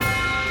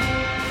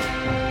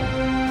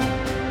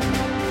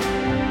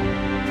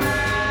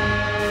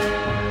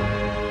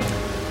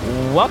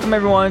Welcome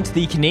everyone to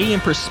the Canadian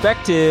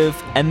Perspective,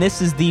 and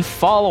this is the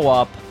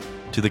follow-up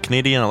to the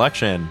Canadian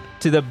election.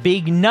 To the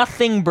big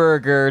nothing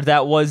burger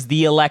that was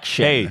the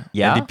election. Hey,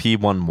 yeah?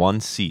 NDP won one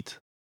seat.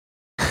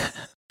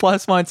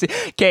 Plus one seat.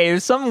 Okay,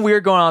 there's something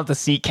weird going on with the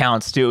seat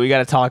counts too. We got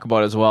to talk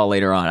about as well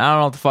later on. I don't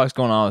know what the fuck's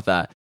going on with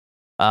that.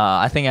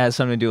 I think it has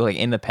something to do with like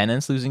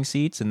independents losing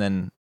seats, and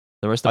then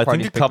the rest of the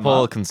parties. I think a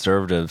couple of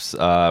conservatives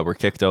were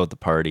kicked out of the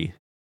party.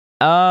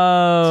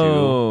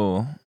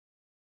 Oh.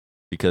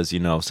 Because, you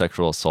know,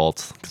 sexual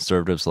assault.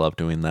 Conservatives love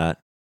doing that.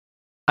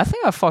 I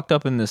think I fucked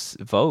up in this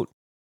vote.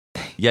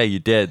 Yeah, you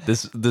did.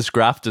 This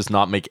graph does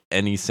not make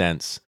any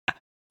sense.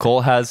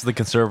 Cole has the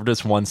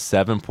Conservatives won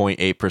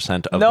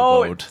 7.8% of the vote.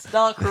 No, it's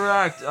not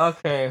correct.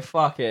 Okay,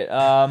 fuck it.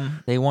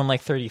 They won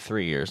like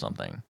 33 or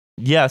something.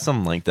 Yeah,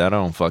 something like that. I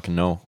don't fucking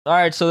know. All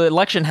right, so the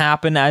election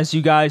happened, as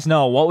you guys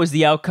know. What was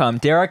the outcome?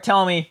 Derek,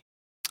 tell me.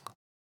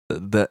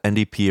 The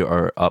NDP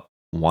are up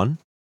 1?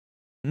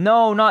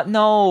 No.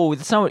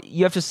 That's not what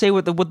you have to say.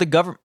 What the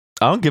government.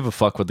 I don't give a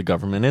fuck what the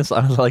government is.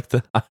 I'm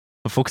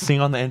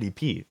focusing on the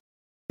NDP.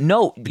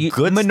 No,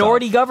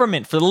 minority stuff.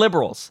 Government for the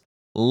Liberals.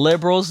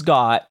 Liberals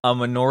got a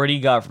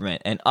minority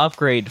government, an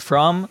upgrade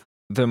from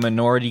the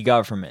minority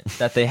government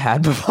that they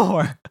had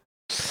before.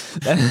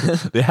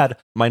 They had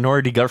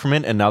minority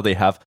government, and now they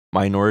have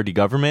minority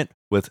government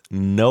with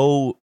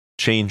no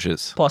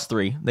changes.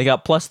 +3. They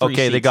got +3 Okay,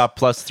 seats. they got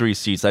 +3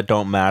 seats. That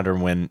don't matter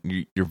when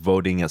you're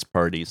voting as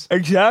parties.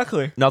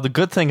 Exactly. Now, the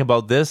good thing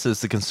about this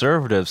is the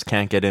Conservatives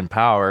can't get in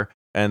power,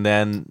 and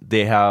then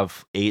they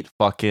have 8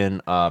 fucking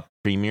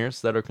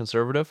premiers that are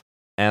conservative,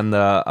 and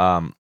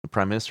the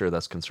prime minister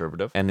that's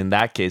conservative. And in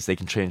that case, they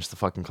can change the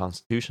fucking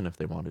constitution if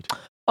they wanted to.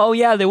 Oh,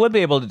 yeah, they would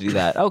be able to do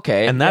that.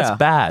 Okay. And that's yeah.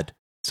 bad.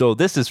 So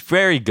this is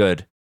very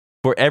good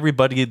for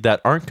everybody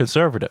that aren't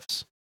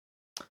conservatives.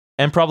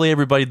 And probably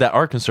everybody that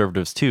are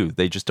conservatives too.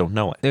 They just don't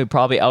know it. They would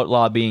probably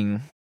outlaw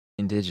being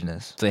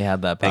indigenous if they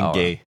had that power. And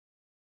gay.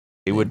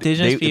 They would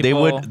Indigenous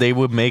people, they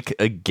would make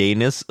a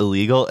gayness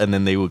illegal, and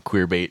then they would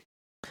queerbait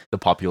the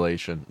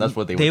population. That's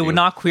what they would do. They would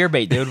not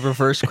queerbait. They would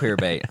reverse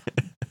queerbait.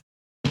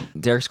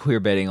 Derek's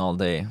queerbaiting all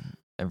day.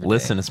 Every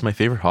Listen, day. it's my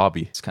favorite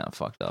hobby. It's kind of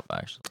fucked up,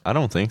 actually. I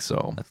don't think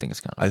so. I think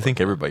it's kind of I think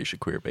fucked up. everybody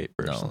should queerbait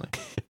personally.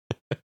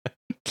 No.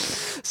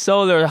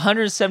 So there are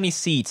 170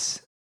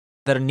 seats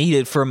that are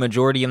needed for a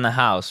majority in the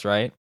House,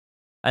 right?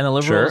 And the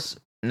Liberals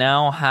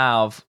now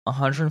have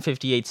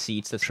 158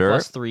 seats. That's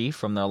 +3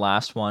 from their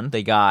last one.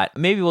 They got,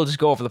 maybe we'll just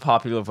go over the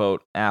popular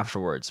vote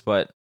afterwards,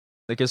 but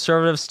the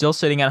Conservatives still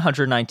sitting at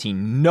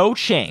 119. No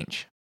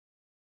change.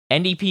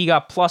 NDP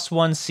got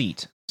 +1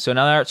 seat. So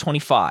now they're at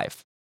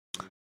 25.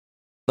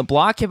 The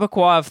Bloc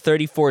Québécois have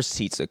 34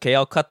 seats. Okay,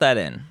 I'll cut that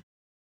in.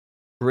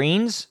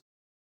 Greens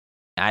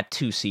at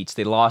 2 seats.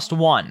 They lost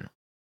 1.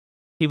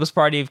 People's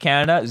Party of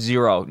Canada,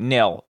 0,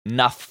 nil,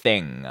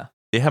 nothing.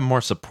 They have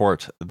more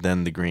support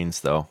than the Greens,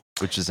 though,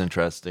 which is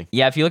interesting.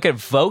 Yeah, if you look at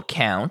vote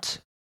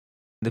count,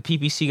 the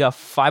PPC got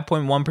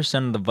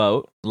 5.1% of the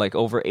vote, like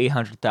over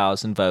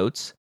 800,000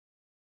 votes,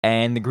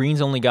 and the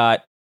Greens only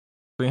got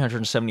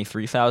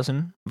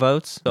 373,000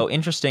 votes. So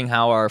interesting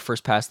how our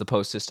first past the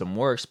post system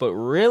works, but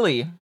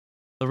really,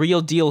 the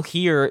real deal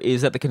here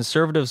is that the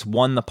Conservatives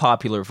won the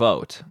popular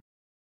vote.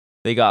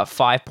 They got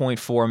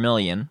 5.4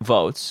 million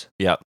votes.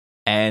 Yep.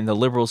 And the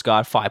Liberals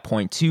got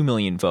 5.2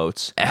 million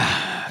votes.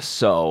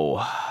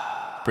 So,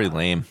 pretty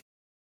lame.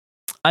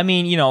 I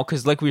mean, you know,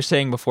 because like we were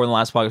saying before in the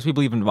last podcast, we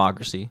believe in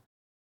democracy.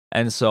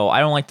 And so I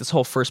don't like this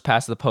whole first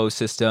past the post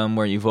system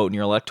where you vote in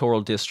your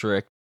electoral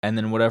district and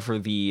then whatever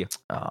the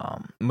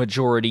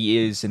majority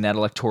is in that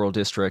electoral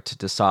district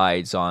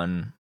decides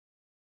on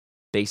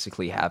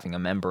basically having a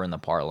member in the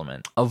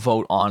parliament, a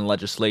vote on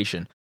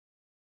legislation.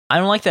 I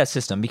don't like that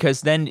system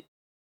because then,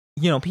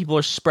 you know, people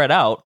are spread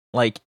out.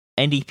 Like,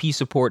 NDP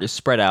support is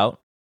spread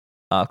out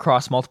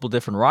across multiple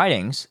different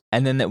ridings,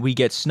 and then that we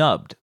get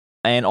snubbed.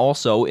 And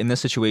also, in this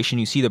situation,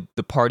 you see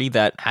the party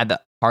that had the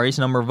highest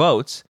number of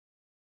votes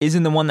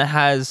isn't the one that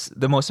has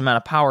the most amount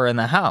of power in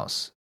the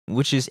House,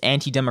 which is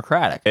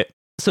anti-democratic.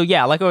 So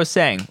yeah, like I was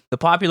saying, the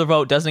popular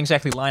vote doesn't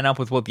exactly line up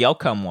with what the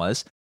outcome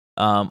was.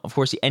 Of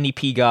course, the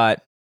NDP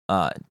got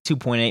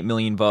 2.8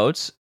 million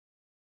votes,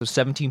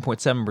 so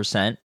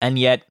 17.7%, and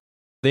yet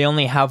they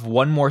only have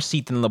one more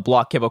seat than the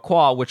Bloc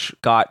Québécois, which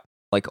got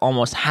like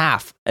almost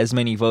half as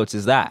many votes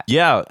as that.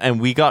 Yeah, and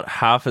we got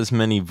half as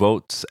many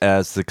votes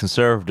as the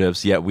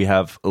Conservatives, yet we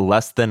have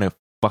less than a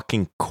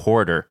fucking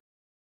quarter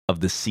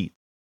of the seat.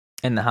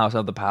 In the House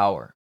of the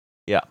Power.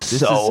 Yeah.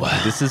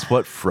 This is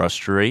what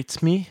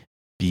frustrates me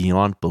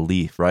beyond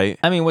belief, right?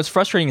 I mean, what's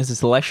frustrating is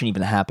this election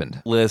even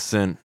happened.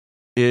 Listen,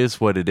 it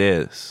is what it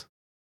is.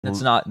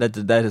 That's not, that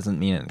doesn't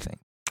mean anything.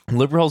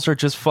 Liberals are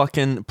just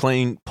fucking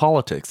playing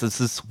politics.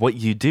 This is what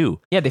you do.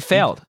 Yeah, they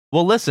failed.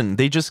 Well, listen,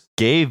 they just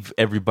gave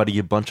everybody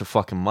a bunch of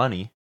fucking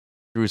money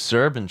through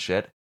CERB and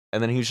shit.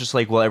 And then he was just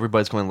like, well,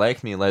 everybody's going to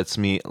like me.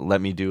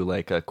 Let me do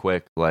like a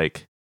quick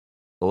like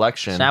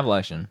election. Snap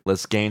election.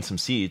 Let's gain some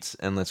seats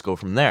and let's go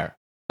from there.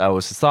 That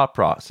was his thought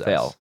process.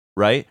 Fail.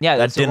 Right? Yeah,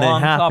 that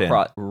didn't happen.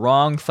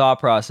 Wrong thought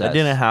process. That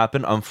didn't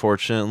happen,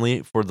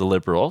 unfortunately, for the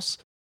Liberals.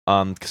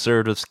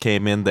 Conservatives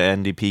came in, the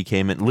NDP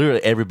came in,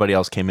 literally everybody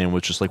else came in,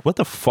 was just like, what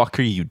the fuck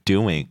are you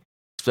doing?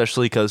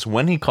 Especially because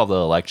when he called the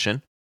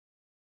election,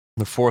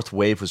 the fourth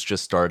wave was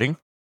just starting.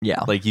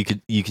 Yeah. Like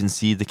you can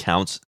see the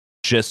counts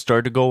just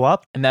start to go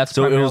up. And that's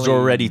so it was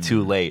already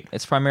too late.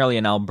 It's primarily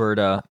in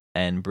Alberta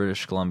and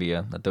British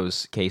Columbia that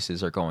those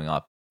cases are going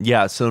up.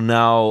 Yeah, so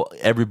now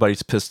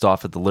everybody's pissed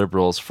off at the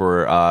Liberals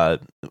for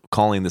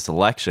calling this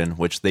election,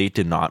 which they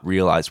did not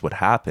realize would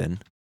happen.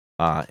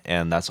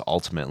 And that's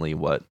ultimately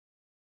what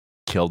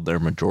killed their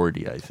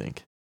majority, I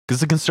think. Because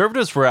the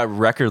Conservatives were at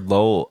record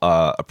low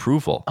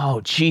approval.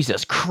 Oh,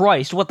 Jesus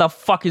Christ. What the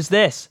fuck is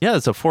this? Yeah,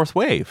 it's a fourth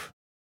wave.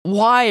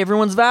 Why?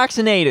 Everyone's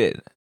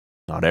vaccinated.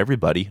 Not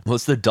everybody. Well,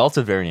 it's the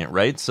Delta variant,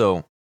 right?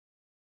 So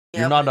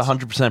you're not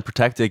 100%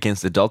 protected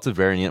against the Delta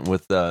variant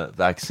with the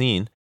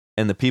vaccine.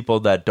 And the people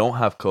that don't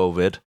have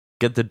COVID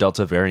get the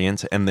Delta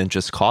variant and then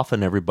just cough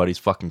in everybody's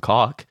fucking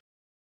cock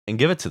and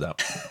give it to them.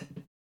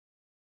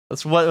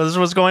 That's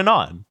what's going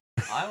on.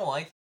 I don't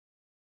like.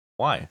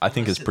 Why? I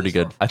think it's pretty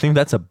good. I think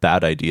that's a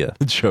bad idea.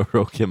 Joe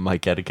Rogan,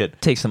 Mike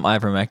Etiquette. Take some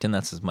ivermectin.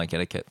 That's his Mike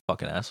Etiquette.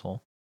 Fucking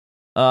asshole.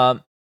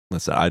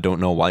 Listen, I don't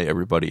know why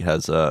everybody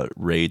has a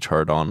rage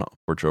hard on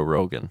for Joe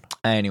Rogan.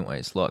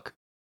 Anyways, look,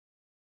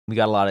 we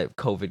got a lot of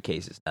COVID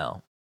cases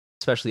now,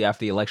 especially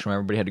after the election where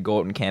everybody had to go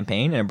out and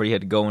campaign and everybody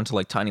had to go into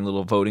like tiny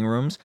little voting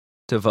rooms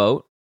to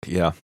vote.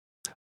 Yeah.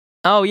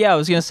 Oh, yeah. I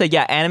was going to say,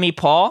 yeah, Annamie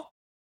Paul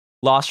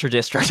lost her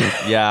district.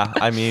 Yeah.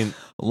 I mean,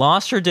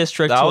 lost her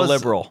district to a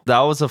Liberal.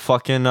 That was a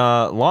fucking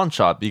long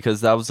shot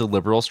because that was a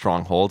Liberal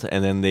stronghold.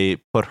 And then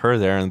they put her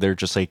there and they're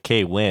just like,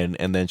 okay, win.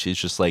 And then she's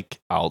just like,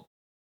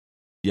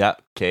 yeah,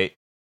 okay.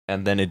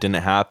 And then it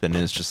didn't happen.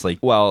 And it's just like,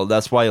 well,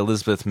 that's why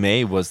Elizabeth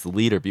May was the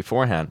leader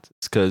beforehand.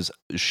 It's because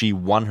she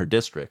won her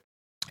district.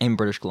 In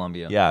British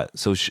Columbia. Yeah,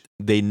 so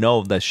they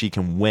know that she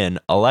can win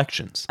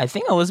elections. I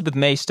think Elizabeth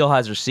May still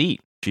has her seat.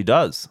 She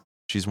does.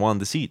 She's won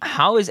the seat.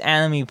 How is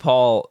Annamie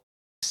Paul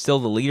still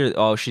the leader?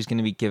 Oh, she's going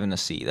to be given a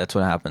seat. That's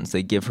what happens.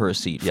 They give her a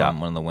seat from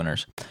one of the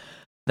winners.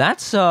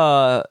 That's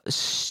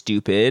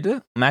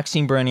stupid.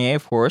 Maxime Bernier,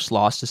 of course,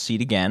 lost a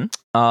seat again.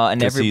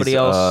 And everybody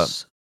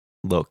else...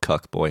 little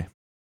cuck boy.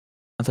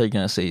 I thought you were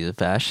going to say he's a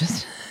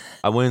fascist.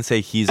 I wouldn't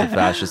say he's a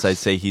fascist. I'd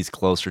say he's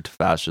closer to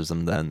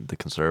fascism than the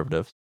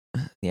Conservatives.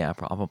 Yeah,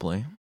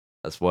 probably.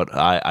 That's what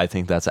I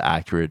think that's an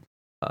accurate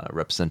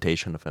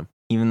representation of him.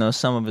 Even though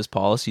some of his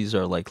policies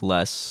are like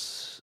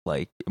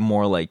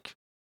more like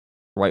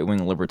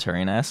right-wing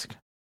libertarian-esque.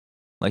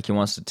 Like he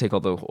wants to take all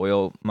the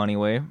oil money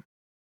away.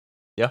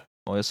 Yeah.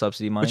 Oil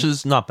subsidy money. Which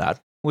is not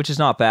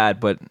bad.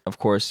 But of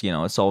course,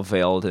 it's all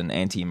veiled in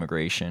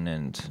anti-immigration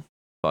and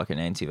fucking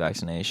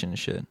anti-vaccination and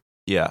shit.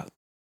 Yeah.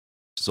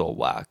 It's all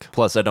whack.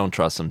 Plus, I don't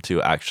trust him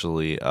to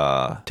actually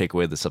take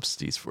away the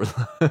subsidies for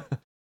the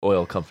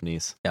oil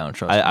companies. Yeah, I don't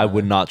trust I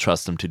would not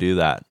trust him to do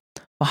that.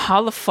 Well,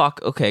 how the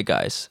fuck? Okay,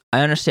 guys.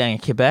 I understand in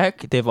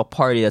Quebec, they have a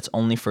party that's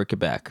only for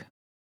Quebec.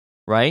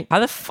 Right? How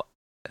the fuck?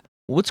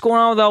 What's going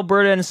on with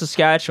Alberta and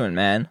Saskatchewan,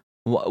 man?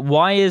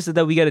 Why is it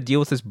that we got to deal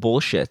with this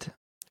bullshit?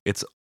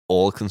 It's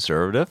all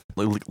conservative.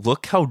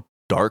 Look how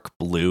dark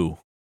blue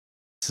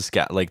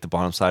like the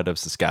bottom side of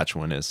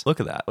Saskatchewan is. Look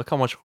at that. Look how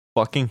much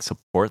fucking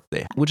support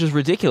they have. Which is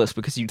ridiculous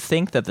because you'd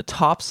think that the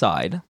top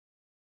side,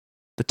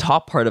 the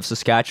top part of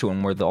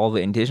Saskatchewan where all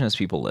the indigenous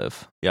people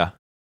live,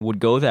 would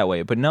go that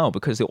way. But no,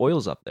 because the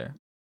oil's up there.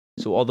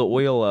 So all the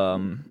oil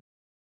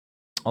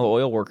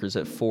workers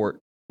at Fort,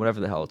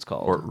 whatever the hell it's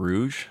called. Fort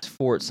Rouge? It's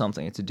Fort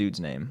something. It's a dude's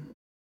name,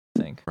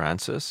 I think.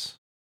 Francis?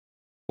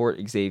 Fort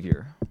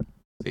Xavier.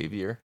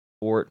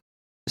 Fort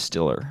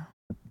Stiller.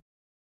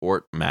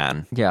 Fort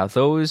Man. Yeah,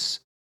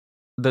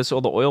 that's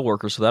all the oil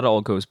workers, so that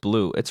all goes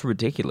blue. It's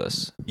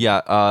ridiculous.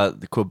 Yeah,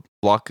 the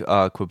Bloc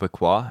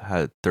Québécois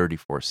had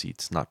 34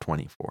 seats, not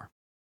 24.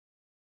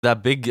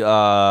 That big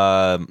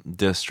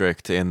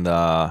district in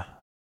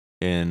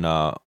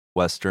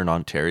Western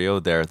Ontario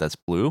there that's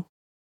blue,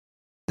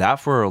 that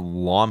for a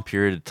long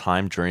period of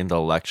time during the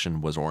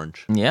election was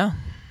orange. Yeah.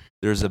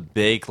 There's a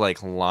big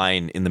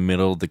line in the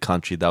middle of the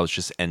country that was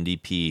just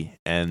NDP,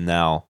 and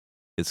now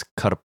it's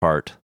cut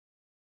apart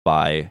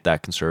by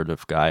that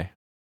conservative guy.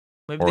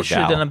 Maybe they should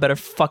have done a better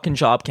fucking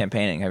job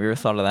campaigning. Have you ever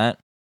thought of that?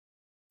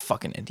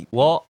 Fucking NDP.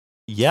 Well,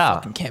 yeah.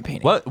 Fucking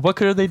campaigning. What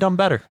could have they done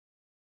better?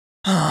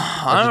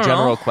 I don't know.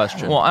 General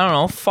question. Well, I don't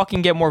know.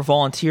 Fucking get more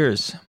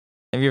volunteers.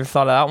 Have you ever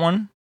thought of that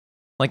one?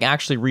 Like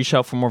actually reach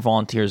out for more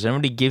volunteers. If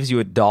anybody gives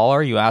you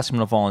 $1, you ask them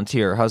to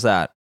volunteer. How's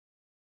that?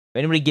 If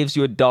anybody gives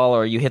you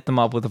 $1, you hit them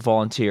up with a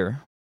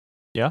volunteer.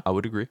 Yeah, I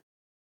would agree.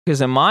 Because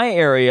in my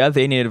area,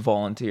 they needed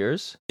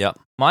volunteers. Yeah.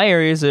 My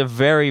area is a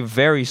very,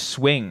 very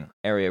swing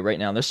area right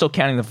now. They're still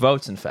counting the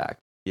votes, in fact.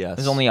 Yes.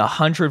 There's only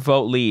 100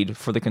 vote lead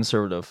for the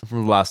Conservative.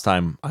 From the last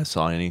time I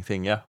saw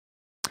anything, yeah.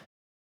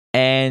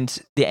 And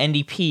the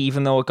NDP,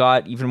 even though it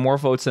got even more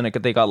votes than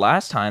they got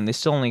last time, they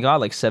still only got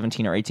like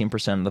 17 or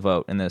 18% of the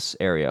vote in this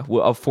area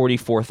of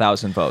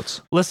 44,000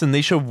 votes. Listen,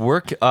 they should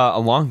work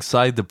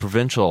alongside the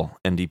provincial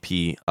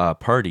NDP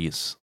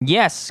parties.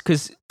 Yes,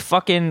 because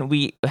fucking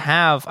we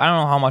have, I don't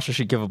know how much I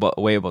should give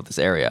away about this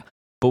area,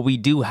 But we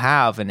do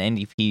have an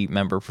NDP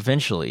member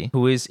provincially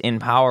who is in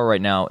power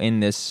right now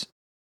in this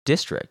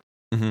district.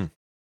 Mm-hmm.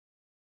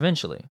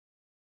 Provincially.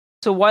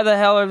 So why the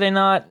hell are they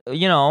not,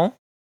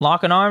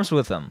 locking arms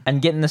with them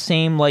and getting the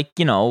same,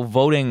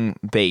 voting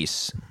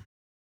base?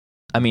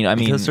 I mean,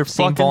 Because they're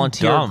same fucking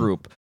volunteer dumb.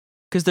 group.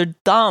 Because they're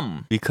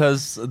dumb.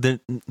 Because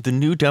the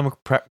new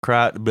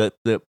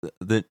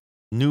the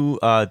new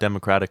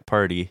Democratic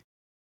Party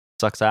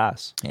sucks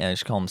ass. Yeah, I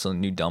just call them some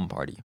new dumb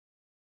party.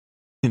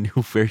 The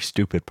new very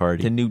stupid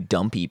party. The new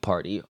dumpy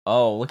party.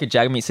 Oh, look at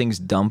Jagmeet Singh's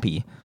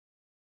dumpy.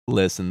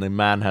 Listen, the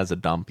man has a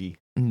dumpy.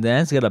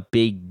 That's got a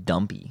big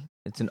dumpy.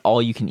 It's an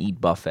all-you-can-eat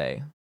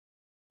buffet.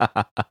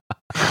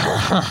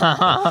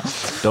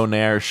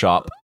 Donaire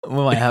shop. We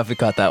might have to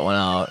cut that one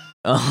out.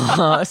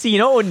 See, you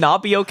know what would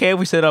not be okay if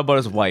we said that about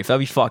his wife? That'd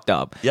be fucked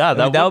up. Yeah,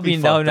 that would be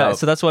fucked up.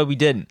 So that's why we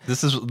didn't.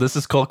 This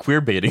is called queer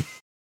baiting.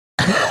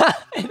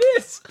 It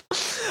is.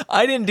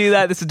 I didn't do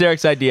that. This is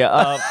Derek's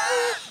idea.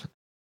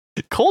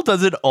 Cole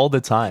does it all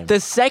the time. The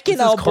second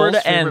This is Cole's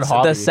Alberta favorite ends,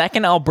 hobby. the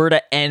second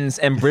Alberta ends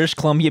and British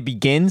Columbia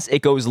begins,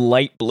 it goes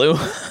light blue.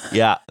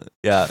 Yeah.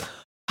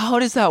 How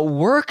does that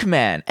work,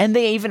 man? And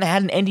they even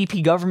had an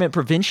NDP government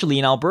provincially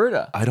in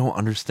Alberta. I don't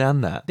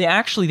understand that. The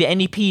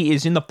NDP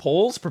is in the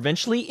polls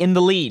provincially in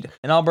the lead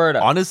in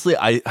Alberta. Honestly,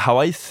 how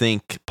I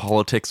think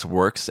politics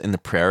works in the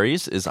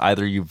prairies is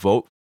either you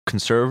vote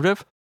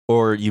conservative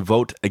or you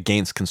vote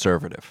against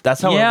conservative.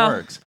 That's how Yeah. it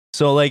works.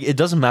 So it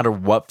doesn't matter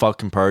what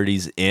fucking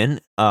party's in.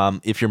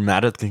 If you're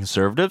mad at the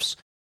conservatives,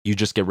 you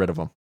just get rid of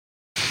them.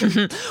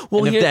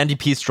 Well, and if the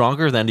NDP is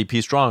stronger, the NDP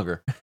is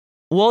stronger.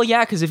 Well,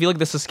 yeah, because if you look at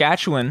the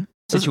Saskatchewan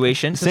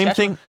situation, Same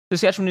thing.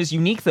 Saskatchewan is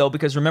unique though,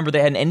 because remember they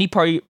had an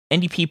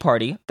NDP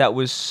party that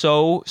was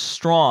so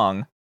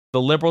strong,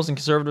 the Liberals and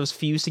Conservatives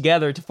fused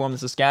together to form the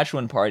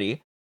Saskatchewan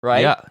party, right?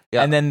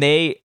 Yeah. And then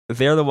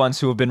they're the ones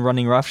who have been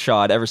running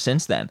roughshod ever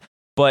since then.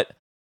 But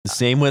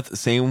Same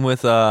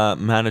with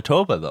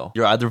Manitoba though.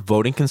 You're either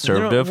voting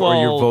conservative or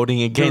you're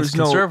voting against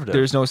conservative.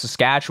 There's no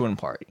Saskatchewan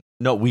party.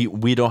 No,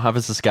 we don't have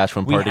a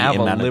Saskatchewan party we have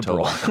in a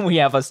Manitoba. liberal. We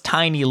have a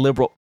tiny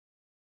liberal.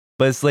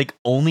 But it's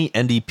only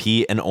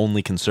NDP and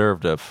only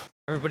conservative.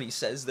 Everybody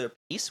says their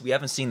piece. We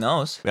haven't seen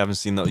those. We haven't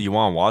seen those. You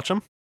want to watch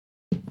them?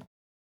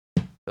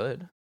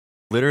 Good.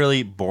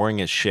 Literally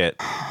boring as shit.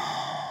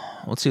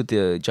 Let's see what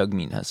the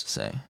Jagmeet has to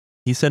say.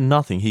 He said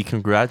nothing. He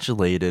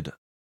congratulated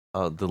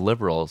the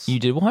Liberals. You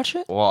did watch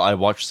it? Well, I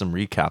watched some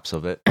recaps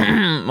of it.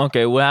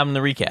 Okay, what happened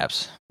in the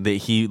recaps?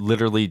 He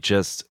literally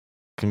just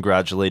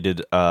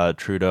congratulated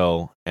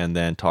Trudeau and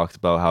then talked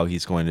about how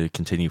he's going to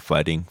continue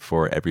fighting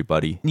for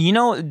everybody.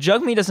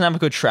 Jagmeet doesn't have a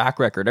good track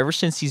record. Ever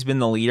since he's been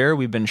the leader,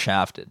 we've been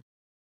shafted.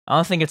 I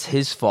don't think it's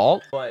his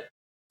fault, but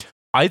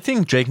I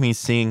think Jagmeet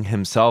Singh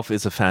himself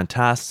is a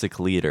fantastic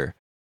leader.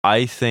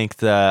 I think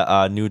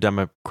the New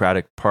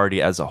Democratic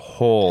Party as a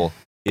whole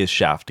is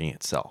shafting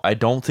itself. I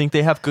don't think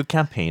they have good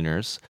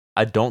campaigners.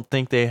 I don't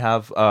think they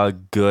have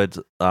good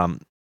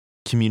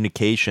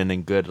communication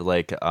and good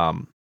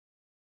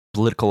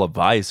political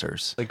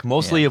advisors.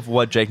 Mostly of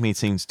what Jagmeet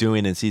Singh's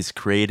doing is he's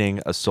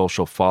creating a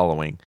social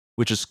following,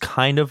 which is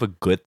kind of a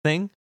good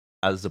thing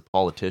as a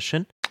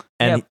politician.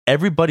 And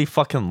everybody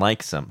fucking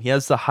likes him. He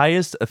has the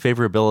highest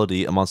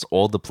favorability amongst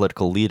all the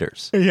political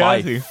leaders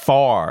by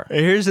far.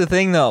 Here's the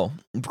thing, though: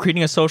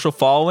 creating a social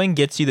following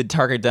gets you the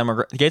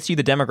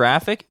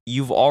demographic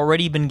you've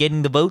already been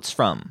getting the votes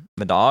from,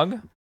 the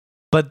dog.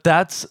 But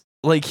that's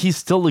he's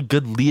still a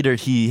good leader.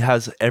 He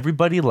has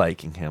everybody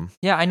liking him.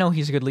 Yeah, I know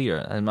he's a good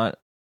leader. I'm not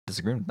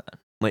disagreeing with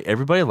that.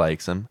 Everybody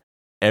likes him.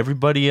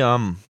 Everybody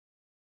is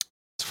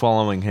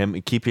following him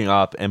and keeping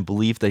up and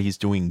believe that he's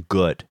doing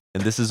good.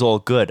 And this is all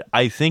good.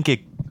 I think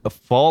it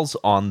falls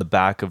on the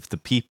back of the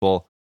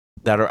people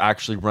that are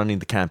actually running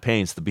the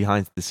campaigns, the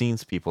behind the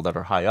scenes people that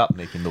are high up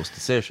making those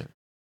decisions.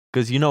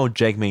 Because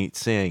Jagmeet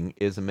Singh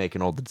isn't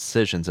making all the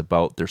decisions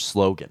about their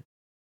slogan.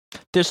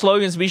 Their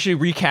slogans, we should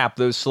recap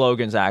those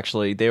slogans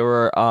actually. They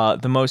were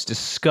the most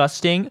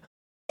disgusting,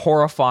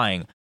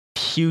 horrifying,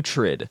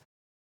 putrid.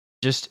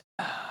 Just,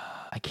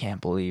 I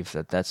can't believe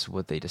that's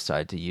what they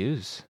decide to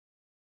use.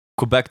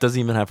 Quebec doesn't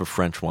even have a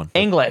French one.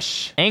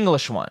 English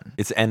one.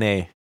 It's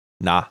NA.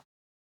 Nah.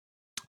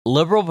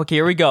 Liberal. Okay,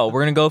 here we go.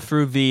 We're gonna go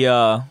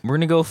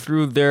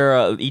through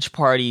their each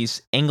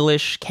party's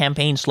English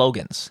campaign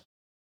slogans.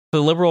 The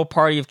Liberal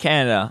Party of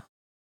Canada,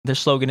 their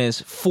slogan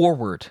is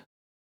 "Forward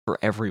for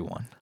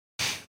everyone."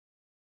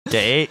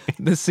 Okay.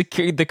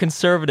 The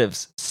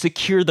Conservatives,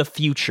 "Secure the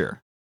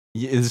future."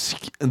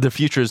 The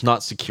future is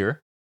not secure.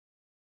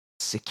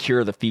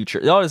 Secure the future.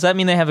 Oh, does that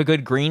mean they have a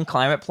good green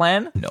climate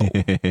plan? No.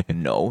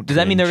 No. Does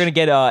that mean they're going to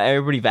get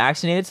everybody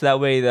vaccinated so that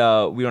way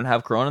we don't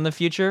have corona in the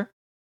future?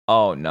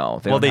 Oh,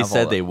 no. They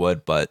said they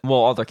would, but... Well,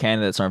 all their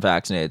candidates aren't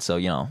vaccinated, so,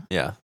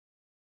 Yeah.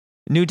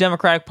 New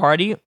Democratic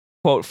Party,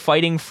 quote,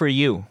 "fighting for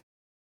you."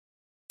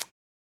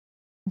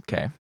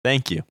 Okay.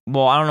 Thank you.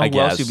 Well, I don't know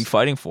who else you'd be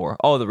fighting for.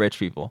 Oh, the rich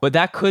people. But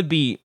that could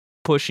be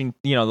pushing,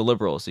 the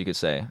Liberals, you could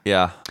say.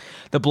 Yeah.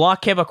 The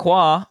Bloc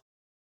Québécois,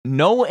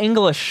 "no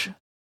English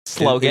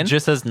slogan. It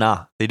just says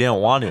nah. They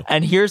didn't want to.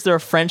 And here's their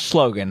French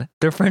slogan.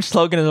 Their French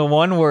slogan is a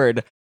one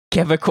word,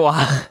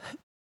 Québécois.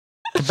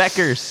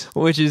 Quebecers.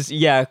 Which is,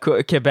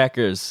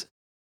 Quebecers.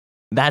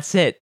 That's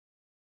it.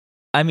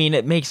 I mean,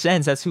 it makes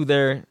sense. That's who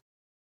their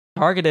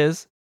target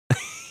is.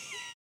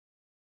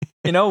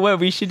 You know what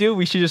we should do?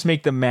 We should just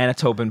make the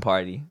Manitoban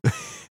Party.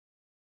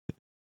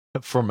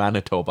 For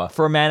Manitoba.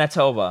 For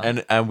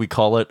Manitoba. And we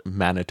call it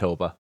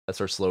Manitoba. That's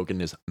our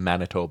slogan is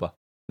Manitoba.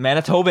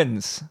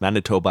 Manitobans.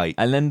 Manitobite.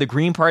 And then the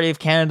Green Party of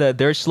Canada,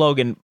 their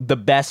slogan, the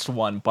best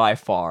one by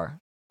far,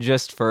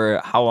 just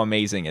for how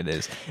amazing it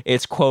is.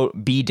 It's,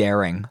 quote, be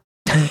daring.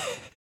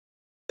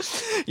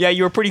 Yeah,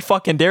 you were pretty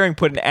fucking daring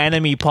putting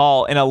Annamie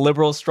Paul in a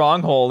liberal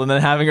stronghold and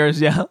then having her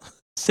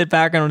sit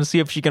back and see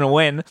if she can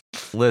win.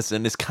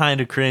 Listen, it's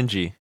kind of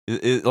cringy.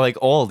 Like,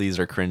 all of these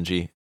are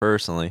cringy,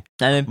 personally.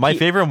 And then My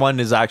favorite one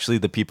is actually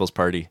the People's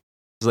Party.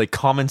 It's like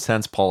common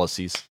sense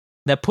policies.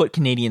 That put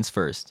Canadians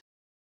first.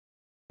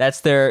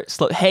 That's their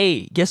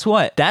hey, guess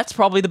what? That's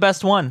probably the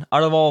best one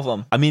out of all of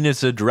them. I mean,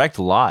 it's a direct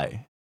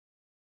lie.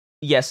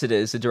 Yes, it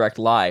is a direct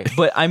lie.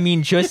 But I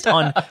mean, just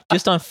on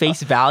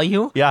face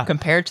value,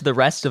 compared to the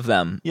rest of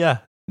them,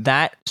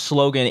 that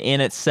slogan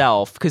in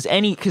itself,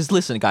 because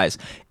listen, guys,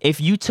 if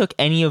you took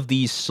any of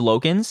these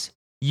slogans,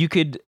 you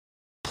could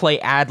play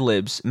Mad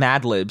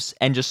Libs,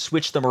 and just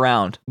switch them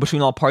around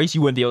between all parties,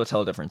 you wouldn't be able to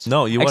tell the difference.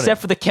 No, you wouldn't. Except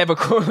for the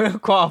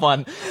Quebecois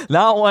one.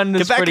 That one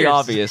is pretty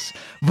obvious.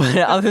 But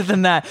other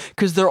than that,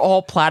 because they're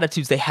all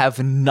platitudes, they have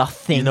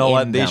nothing in them. You know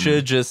what? They should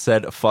have just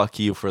said, fuck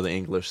you for the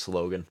English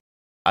slogan,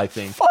 I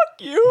think. Fuck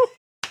you!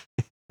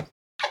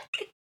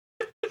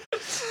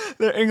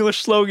 Their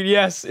English slogan,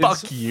 yes.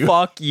 Fuck you.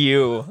 Fuck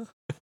you.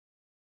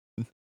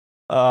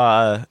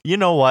 You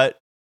know what?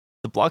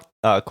 The Bloc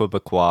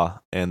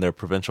Québécois and their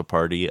provincial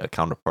party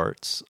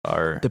counterparts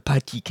are... The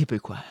Parti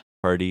Québécois.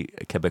 Parti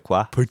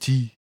Québécois.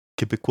 Parti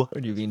Québécois.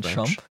 What do you mean, French?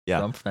 Trump? Yeah.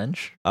 Trump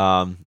French?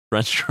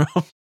 French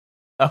Trump.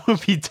 That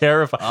would be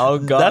terrifying. Oh,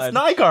 God. That's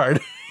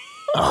Nygaard.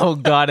 Oh,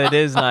 God, it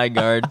is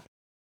Nygaard.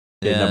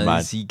 Never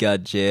mind. He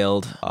got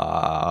jailed.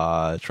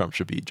 Trump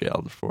should be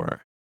jailed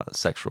for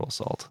sexual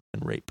assault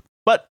and rape.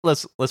 But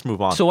let's move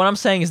on. So what I'm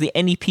saying is the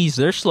NDP's,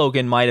 their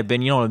slogan might have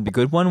been, you know what the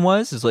good one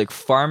was? Is like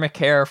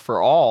pharmacare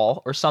for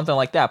all or something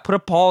like that. Put a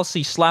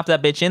policy, slap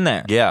that bitch in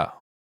there. Yeah.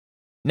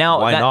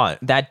 Now, why not?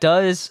 That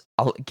does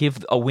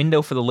give a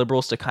window for the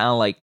Liberals to kind of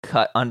like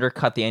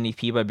undercut the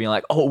NDP by being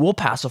like, oh, we'll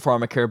pass a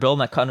pharmacare bill, and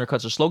that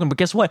undercuts their slogan. But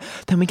guess what?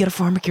 Then we get a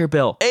pharmacare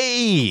bill.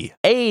 Hey,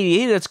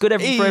 that's good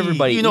for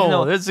everybody. You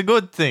know, that's a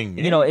good thing.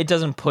 You know, it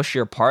doesn't push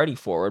your party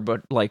forward,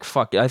 but like,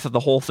 fuck, I thought the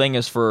whole thing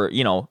is for,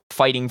 you know,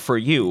 fighting for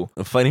you.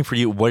 Fighting for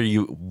you.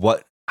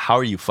 How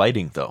are you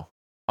fighting though?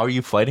 How are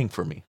you fighting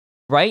for me?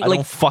 Right? I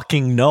don't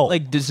fucking know.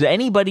 Like, did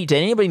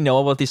anybody know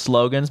about these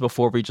slogans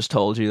before we just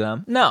told you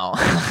them? No.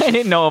 I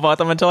didn't know about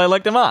them until I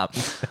looked them up.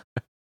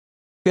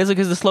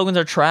 Because the slogans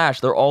are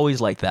trash. They're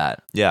always like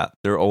that. Yeah,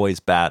 they're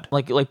always bad.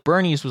 Like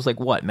Bernie's was like,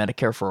 what?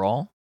 Medicare for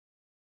all?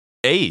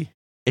 Hey,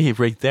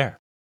 right there.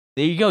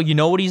 There you go. You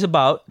know what he's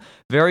about.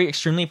 Very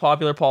extremely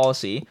popular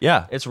policy.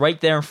 Yeah. It's right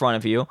there in front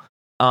of you.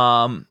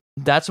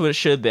 That's what it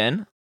should have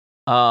been.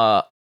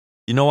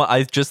 You know what?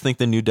 I just think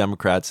the New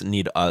Democrats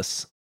need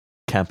us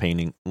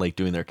campaigning, like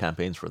doing their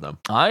campaigns for them.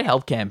 I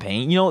help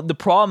campaign. You know, the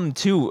problem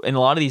too in a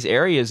lot of these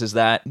areas is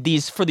that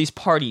these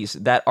parties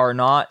that are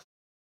not,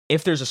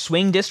 if there's a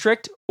swing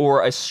district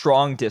or a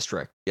strong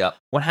district,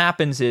 what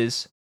happens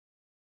is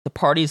the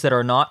parties that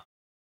are not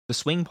the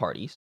swing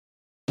parties,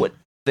 what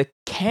the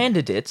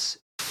candidates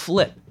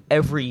flip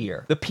every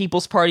year. The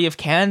People's Party of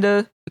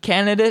Canada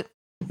candidate,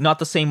 not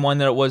the same one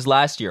that it was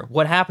last year.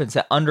 What happens?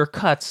 That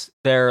undercuts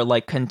their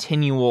like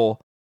continual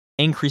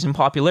increase in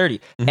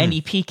popularity.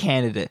 NDP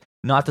candidate,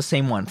 not the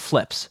same one,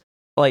 flips.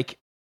 Like,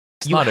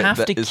 it's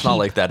not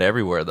like that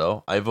everywhere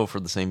though. I vote for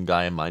the same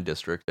guy in my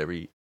district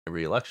every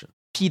election.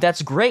 See,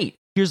 that's great.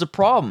 Here's the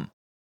problem.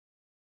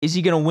 Is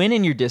he going to win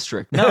in your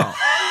district? No.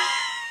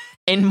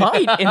 In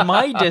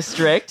my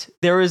district,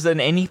 there was an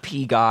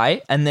NEP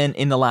guy, and then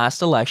in the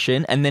last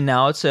election, and then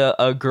now it's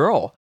a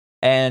girl.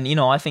 And, you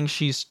know, I think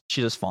she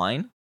does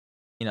fine,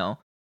 you know.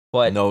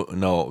 But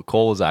no,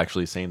 Cole is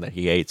actually saying that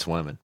he hates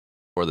women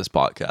for this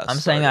podcast. I'm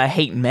saying I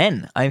hate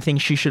men. I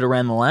think she should have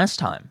ran the last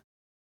time.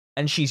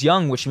 And she's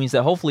young, which means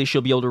that hopefully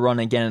she'll be able to run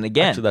again and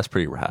again. Actually, that's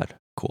pretty rad.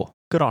 Cool.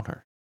 Good on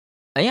her.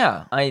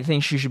 Yeah, I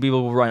think she should be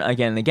able to run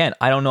again and again.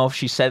 I don't know if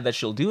she said that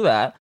she'll do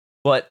that,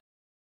 but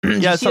you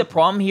see the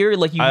problem here?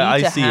 Like, you need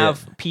to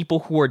have people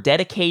who are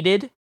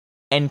dedicated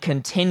and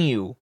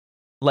continue.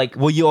 Like,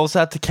 well, you also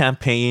have to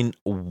campaign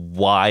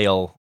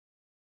while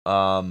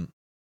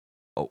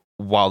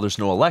there's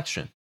no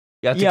election.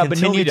 You have to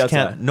continue but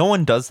nobody no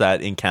one does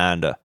that in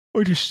Canada.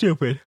 Which is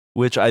stupid.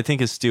 Which I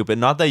think is stupid.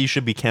 Not that you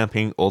should be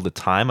campaigning all the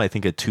time. I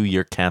think a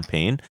 2-year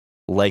campaign,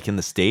 like in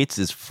the States,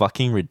 is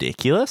fucking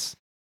ridiculous.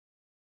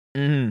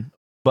 Mm-hmm.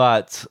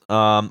 But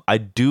I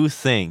do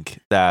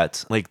think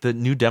that, like, the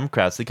New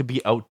Democrats, they could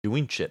be out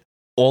doing shit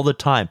all the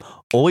time.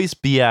 Always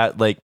be at,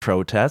 like,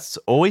 protests.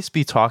 Always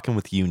be talking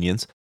with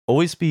unions.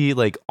 Always be,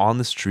 like, on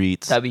the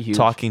streets. That'd be huge.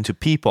 Talking to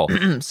people.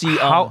 See,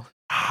 how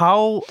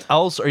how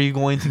else are you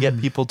going to get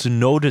people to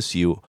notice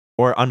you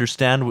or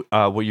understand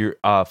what you're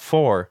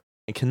for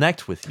and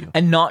connect with you?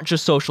 And not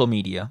just social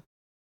media.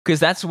 Because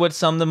that's what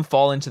some of them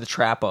fall into the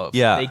trap of.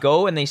 Yeah. They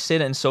go and they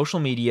sit in social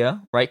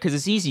media, right? Because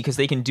it's easy because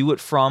they can do it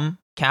from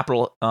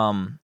Capitol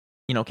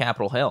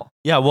Hill.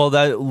 Yeah, well,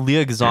 that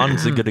Leah Gazan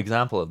is a good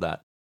example of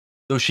that.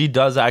 So she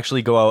does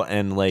actually go out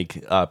and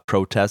like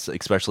protest,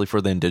 especially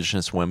for the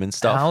indigenous women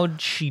stuff.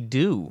 How'd she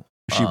do?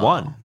 She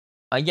won.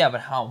 Yeah,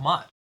 but how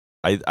much?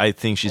 I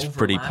think she's Over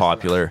pretty last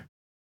popular.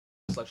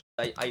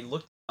 I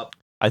looked up.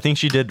 I think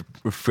she did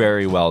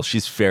very well.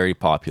 She's very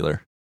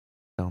popular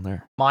down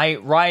there. My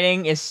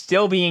writing is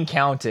still being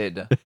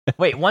counted.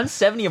 Wait,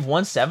 170 of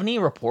 170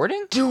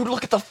 reporting? Dude,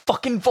 look at the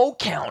fucking vote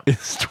count.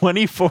 It's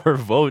 24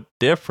 vote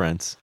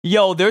difference.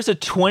 Yo, there's a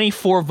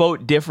 24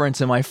 vote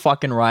difference in my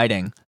fucking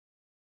writing.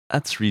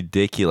 That's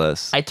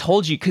ridiculous. I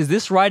told you, because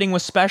this writing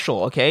was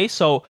special, okay?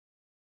 So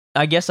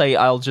I guess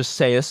I'll just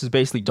say this is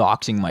basically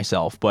doxing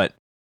myself, but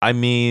I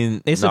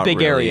mean, it's a not big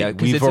really. area,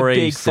 because it's a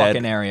big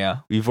fucking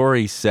area. We've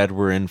already said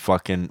we're in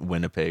fucking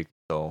Winnipeg,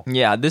 so.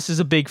 Yeah, this is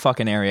a big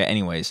fucking area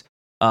anyways.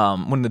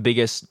 One of the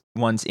biggest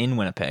ones in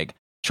Winnipeg.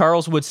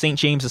 Charleswood, St.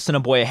 James,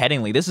 Assiniboia,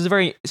 Headingley. This is a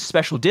very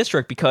special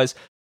district because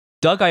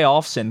Doug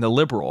Iolfson, the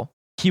Liberal,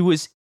 he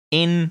was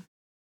elected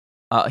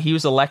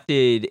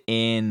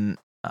in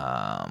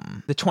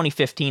the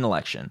 2015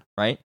 election,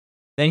 right?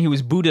 Then he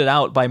was booted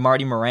out by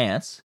Marty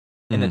Morantz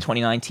in the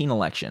 2019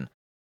 election.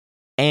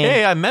 And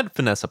Hey, I met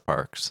Vanessa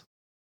Parks.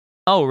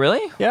 oh,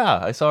 really? Yeah,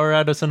 I saw her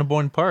at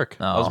Assiniboine Park.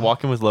 I was Oh.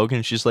 walking with Logan,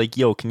 and she's like,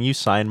 "Yo, can you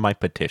sign my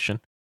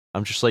petition?"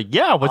 I'm just like,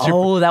 "Yeah, what's your..."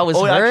 Oh, that was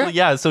her? Actually,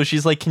 yeah. So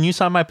she's like, "Can you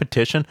sign my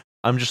petition?"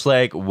 I'm just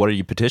like, "What are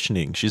you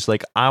petitioning?" She's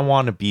like, "I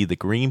want to be the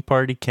Green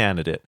Party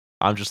candidate."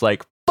 I'm just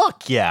like,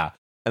 "Fuck yeah!"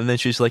 And then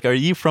she's like, "Are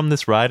you from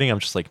this riding?" I'm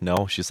just like,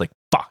 "No." She's like,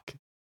 "Fuck."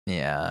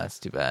 Yeah, that's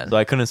too bad. So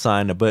I couldn't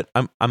sign it, but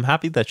I'm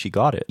happy that she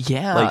got it.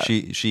 Yeah. Like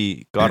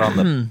she got on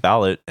the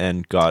ballot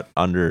and got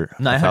under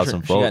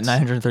 1,000 She got votes.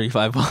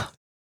 935 votes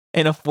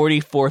in a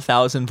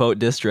 44,000 vote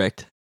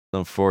district.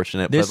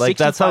 Unfortunate, There's but like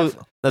that's how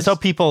 65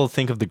 people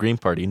think of the Green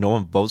Party. No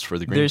one votes for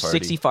the Green There's Party.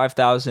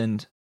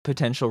 65,000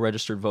 potential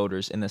registered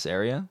voters in this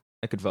area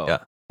that could vote. Yeah.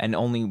 And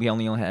we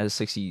only had a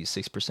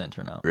 66%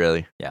 turnout.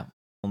 Really?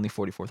 Only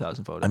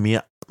 44,000 voted. I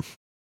mean,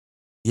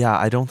 yeah,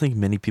 I don't think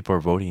many people are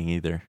voting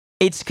either.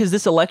 It's because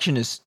this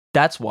election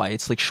that's why.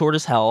 It's like short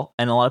as hell,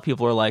 and a lot of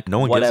people are like, No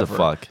one whatever. gives a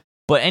fuck.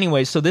 But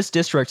anyway, so this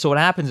district, so what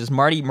happens is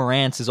Marty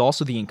Morantz is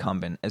also the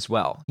incumbent as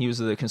well. He was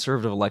the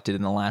conservative elected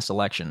in the last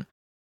election.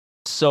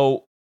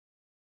 So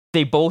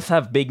they both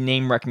have big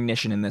name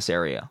recognition in this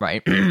area,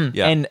 right?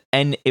 Yeah.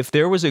 And if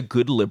there was a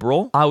good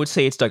liberal, I would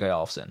say it's Doug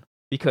Iolfson,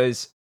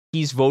 because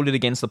he's voted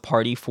against the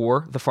party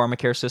for the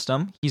pharmacare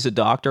system. He's a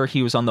doctor.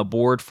 He was on the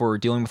board for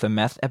dealing with a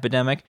meth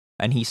epidemic,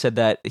 and he said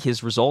that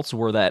his results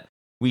were that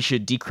we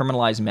should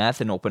decriminalize meth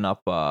and open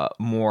up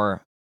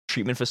more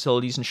treatment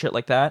facilities and shit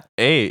like that.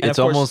 Hey, And it's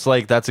of course- almost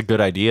like that's a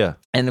good idea.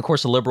 And of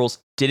course, the liberals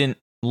didn't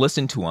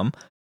listen to him.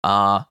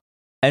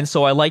 And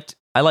so I like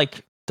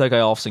Doug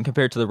Iolfson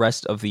compared to the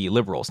rest of the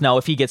liberals. Now,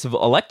 if he gets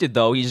elected,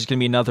 though, he's just going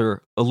to be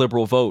another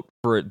liberal vote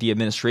for the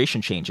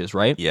administration changes,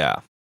 right? Yeah.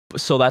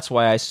 So that's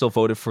why I still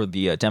voted for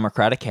the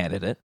Democratic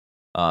candidate,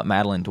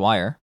 Madeline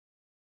Dwyer.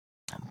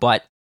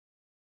 But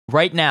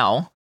right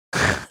now,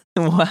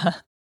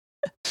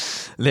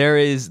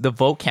 the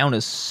vote count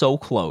is so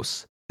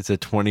close. It's a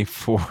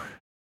 24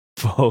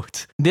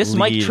 vote. This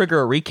might lead.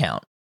 trigger a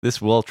recount. This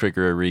will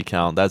trigger a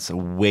recount. That's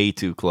way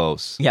too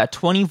close. Yeah,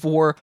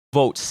 24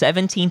 votes,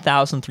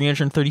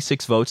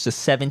 17,336 votes to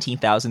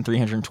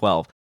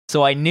 17,312.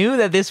 So I knew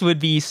that this would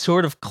be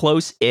sort of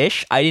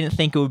close-ish. I didn't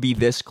think it would be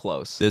this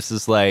close. This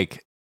is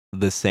like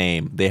the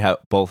same. They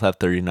both have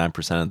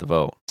 39% of the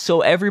vote.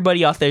 So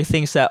everybody out there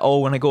thinks that,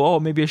 when I go,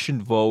 maybe I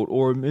shouldn't vote,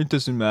 or it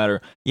doesn't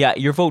matter. Yeah,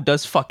 your vote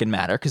does fucking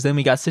matter, because then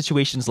we got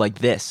situations like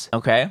this,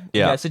 okay?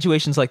 Yeah. We got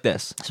situations like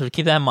this. So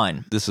keep that in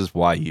mind. This is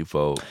why you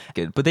vote.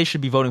 Good. But they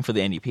should be voting for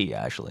the NDP,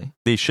 actually.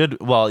 They should.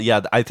 Well,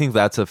 yeah, I think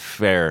that's a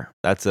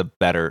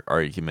better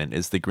argument.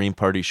 Is the Green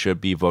Party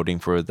should be voting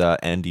for the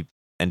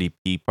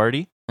NDP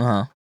party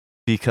Uh-huh.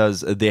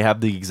 because they have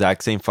the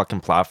exact same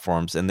fucking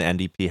platforms, and the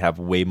NDP have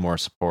way more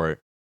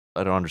support.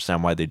 I don't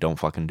understand why they don't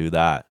fucking do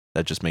that.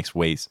 That just makes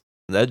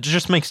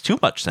too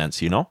much sense,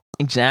 you know?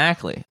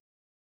 Exactly.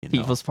 You know?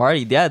 People's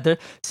Party. Yeah.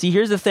 See,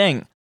 here's the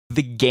thing.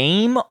 The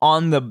game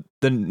on the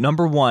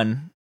number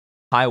one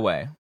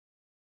highway.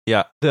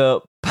 Yeah. The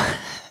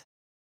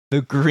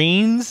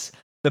Greens,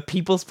 the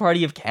People's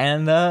Party of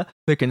Canada,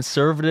 the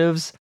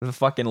Conservatives, the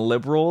fucking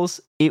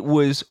Liberals. It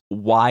was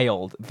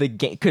wild. The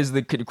game, because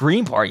the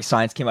Green Party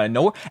signs came out of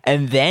nowhere,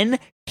 and then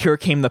here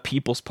came the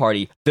People's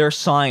Party. Their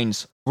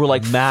signs were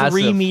like Massive.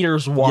 3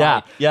 meters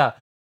wide. Yeah.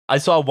 I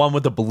saw one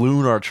with a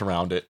balloon arch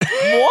around it.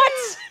 What?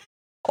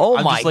 Oh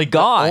I'm my just like,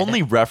 god! The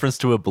only reference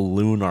to a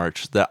balloon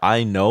arch that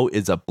I know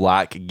is a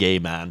black gay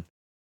man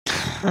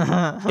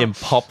in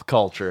pop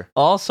culture.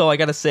 Also, I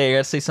gotta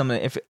say something.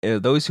 If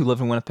those who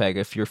live in Winnipeg,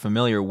 if you're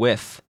familiar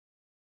with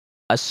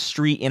a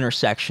street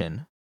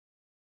intersection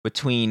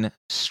between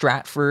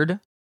Stratford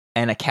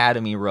and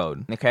Academy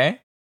Road. Okay,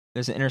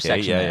 there's an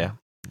intersection there.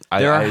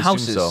 There I are assume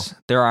houses. so.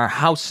 There are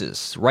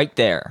houses right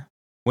there.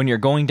 When you're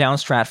going down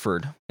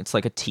Stratford, it's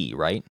like a T,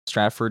 right?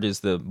 Stratford is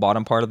the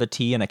bottom part of the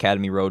T, and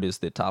Academy Road is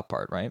the top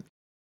part, right?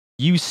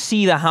 You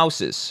see the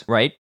houses,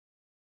 right?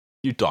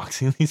 You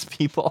doxing these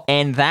people?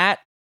 And that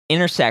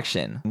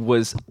intersection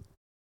was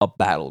a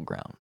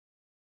battleground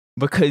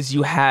because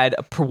you had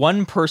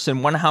one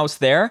person, one house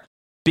there,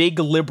 big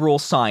liberal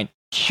sign,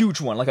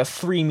 huge one, like a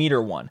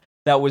 3-meter one.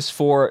 That was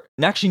for,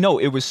 actually, no,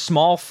 it was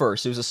small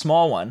first. It was a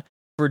small one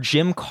for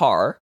Jim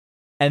Carr.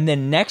 And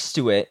then next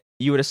to it,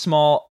 you had a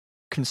small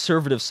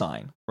conservative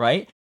sign,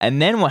 right?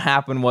 And then what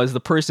happened was the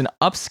person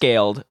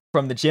upscaled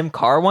from the Jim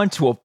Carr one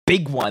to a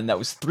big one that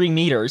was 3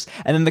 meters.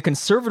 And then the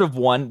conservative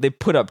one, they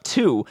put up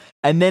 2.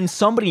 And then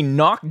somebody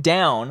knocked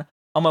down,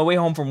 on my way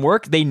home from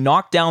work, they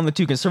knocked down the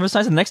 2 conservative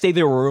signs. And the next day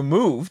they were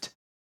removed.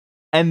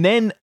 And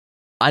then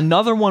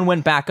another one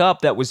went back up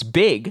that was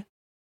big.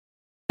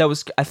 That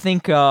was, I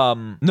think,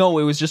 no,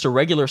 it was just a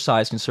regular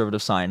size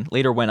conservative sign.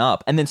 Later went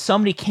up. And then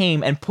somebody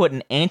came and put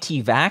an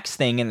anti-vax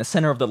thing in the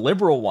center of the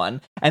liberal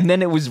one. And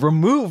then it was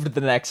removed the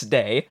next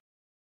day,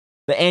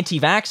 the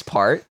anti-vax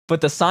part,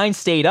 but the sign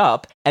stayed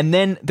up. And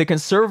then the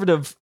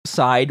conservative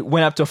side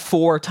went up to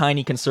 4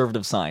 tiny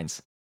conservative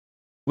signs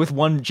with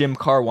one Jim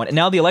Carr one. And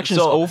now the election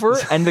is over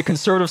and the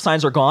conservative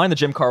signs are gone. The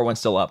Jim Carr one's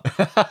still up.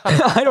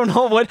 I don't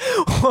know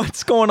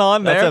what's going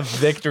on there. That's a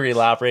victory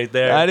lap right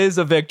there. That is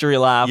a victory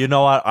lap. You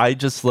know what? I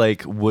just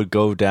like would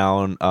go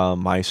down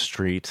my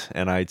street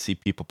and I'd see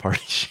people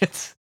party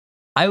shit.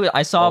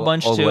 I saw a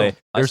bunch too.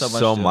 There's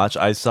so much.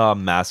 I saw a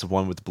massive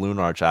one with Balloon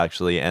Arch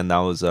actually, and that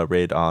was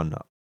right on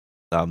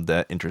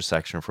the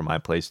intersection from my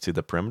place to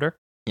the perimeter.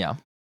 Yeah.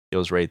 It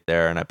was right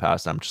there, and I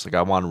passed. I'm just like,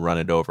 I want to run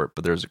it over,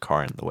 but there's a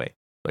car in the way.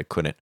 I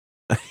couldn't.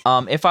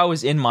 If I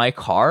was in my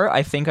car,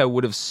 I think I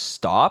would have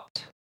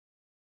stopped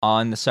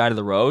on the side of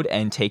the road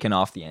and taken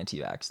off the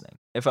anti-vax thing.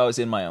 If I was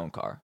in my own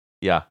car.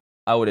 Yeah.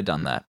 I would have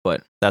done that,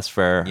 but that's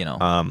fair. You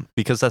know.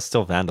 Because that's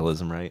still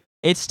vandalism, right?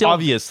 It's still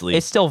obviously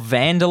it's still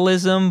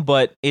vandalism,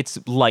 but it's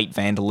light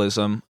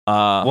vandalism.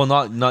 Well,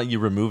 not you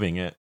removing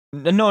it.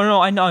 No,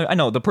 I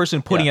know. The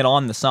person putting it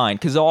on the sign,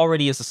 because it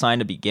already is a sign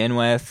to begin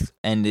with,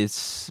 and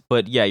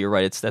but yeah, you're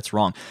right. That's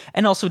wrong,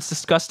 and also it's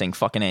disgusting.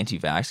 Fucking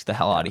anti-vax, get the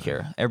hell out of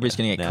here. Everybody's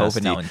gonna get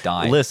COVID now and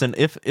die. Listen,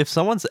 if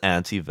someone's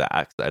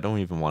anti-vax, I don't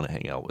even want to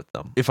hang out with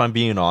them. If I'm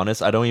being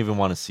honest, I don't even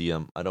want to see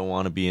them. I don't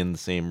want to be in the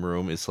same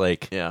room. It's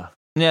like, yeah.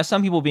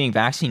 Some people being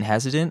vaccine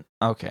hesitant.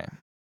 Okay,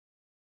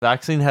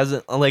 vaccine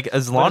hesitant. Like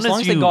as long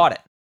as they got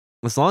it,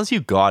 as long as you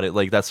got it,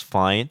 like that's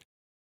fine.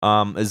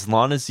 As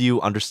long as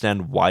you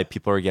understand why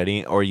people are getting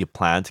it or you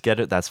plan to get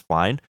it, that's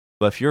fine.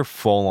 But if you're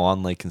full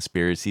on like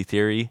conspiracy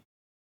theory,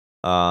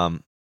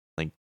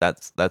 like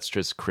that's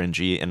just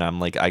cringy, and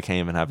I'm like, I can't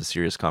even have a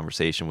serious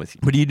conversation with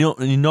you. But you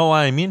know what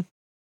I mean?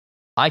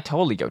 I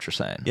totally get what you're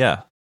saying.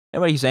 Yeah.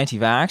 Anybody who's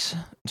anti-vax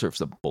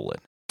deserves a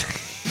bullet.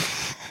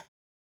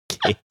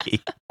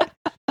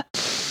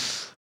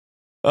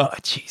 Oh,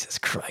 Jesus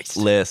Christ.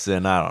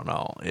 Listen, I don't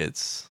know.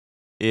 It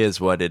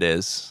is what it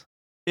is.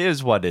 It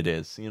is what it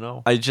is, you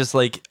know? I just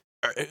like,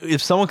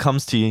 if someone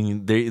comes to you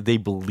and they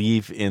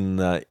believe in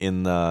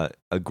the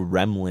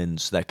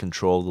gremlins that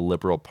control the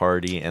Liberal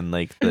Party and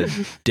like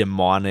the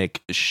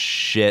demonic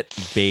shit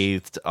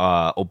bathed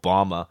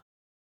Obama.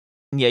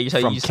 Yeah, you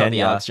saw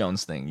the Alex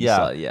Jones thing.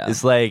 Yeah.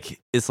 It's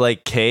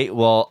like, Kate,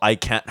 well, I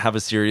can't have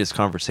a serious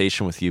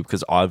conversation with you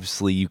because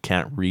obviously you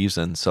can't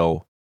reason.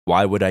 So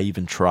why would I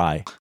even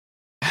try?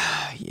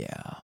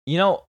 Yeah.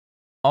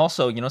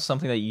 Also,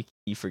 something that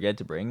you forget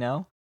to bring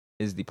now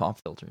is the pop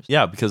filters.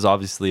 Yeah, because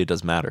obviously it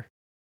does matter.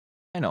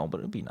 I know, but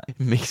it'd be nice. It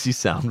makes you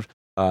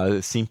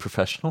seem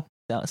professional.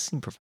 Yeah,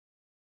 seem professional.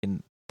 I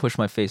can push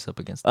my face up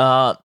against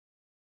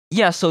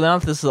yeah, so now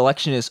that this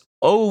election is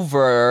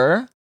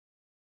over,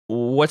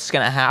 what's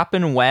going to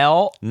happen?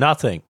 Well,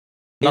 nothing's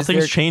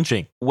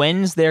changing.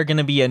 When's there going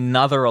to be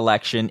another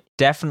election?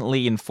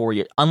 Definitely in 4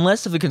 years.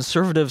 Unless if the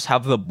conservatives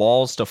have the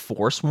balls to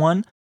force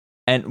one.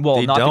 And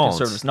well, not the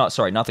conservatives, not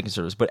the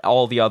conservatives, but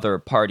all the other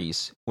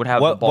parties would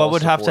have the balls. What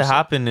would have to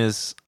happen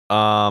is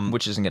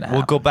which isn't going to happen.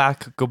 We'll go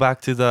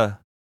back to the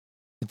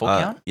vote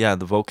count? Yeah,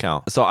 the vote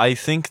count. So I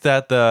think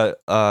that the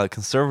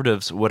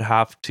conservatives would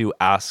have to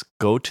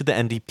go to the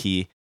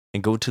NDP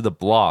and go to the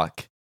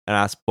Bloc and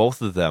ask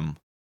both of them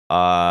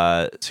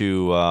to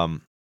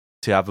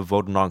have a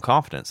vote of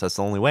non-confidence. That's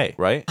the only way,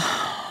 right?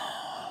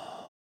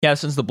 Yeah,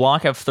 since the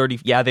Bloc have 30,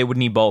 they would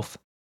need both.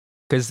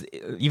 Because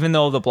even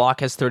though the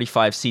Bloc has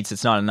 35 seats,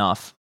 it's not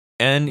enough.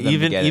 And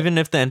even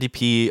if the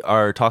NDP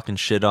are talking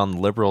shit on the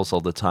Liberals all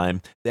the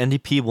time, the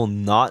NDP will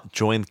not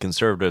join the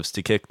Conservatives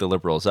to kick the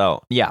Liberals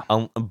out. Yeah.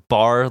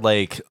 Bar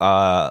like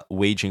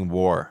waging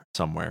war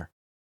somewhere.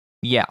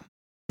 Yeah.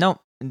 No,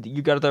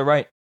 you got it there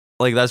right.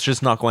 Like that's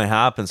just not going to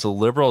happen. So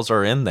Liberals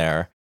are in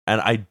there, and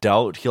I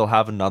doubt he'll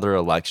have another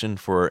election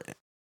for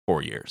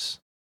 4 years.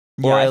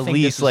 Yeah, or at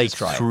least like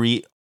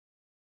 3.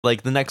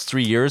 Like the next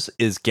 3 years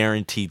is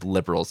guaranteed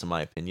Liberals, in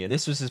my opinion.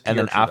 This was his, and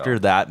then after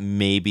that,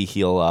 maybe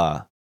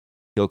he'll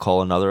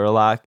call another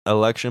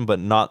election, but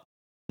not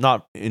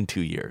Not in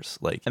 2 years.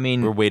 Like, I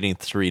mean, we're waiting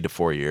 3 to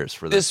 4 years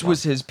for this. This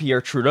was his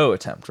Pierre Trudeau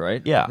attempt,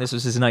 right? Yeah. This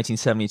was his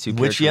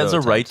 1972 which he has a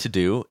Trudeau right attempt. to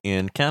do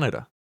in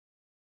Canada.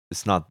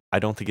 It's not. I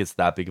don't think it's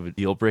that big of a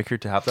deal breaker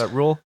to have that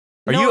rule.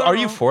 Are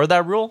you for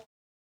that rule?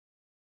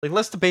 Like,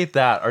 let's debate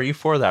that. Are you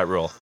for that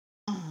rule?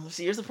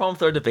 See, here's the problem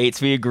with our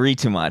debates. We agree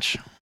too much.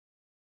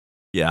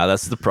 Yeah,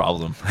 that's the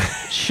problem.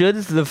 Should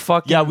the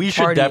fucking Yeah, we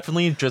should party-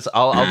 definitely just.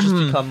 I'll just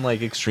become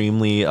like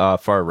extremely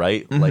far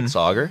right, like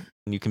Sauger,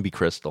 and you can be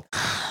Crystal.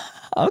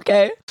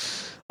 Okay.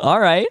 All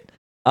right.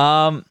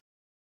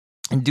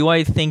 Do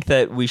I think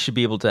that we should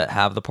be able to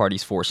have the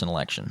parties force an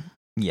election?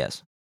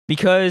 Yes.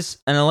 Because,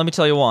 and then let me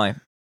tell you why.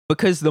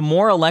 Because the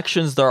more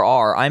elections there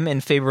are, I'm in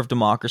favor of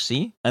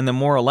democracy, and the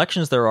more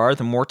elections there are,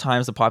 the more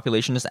times the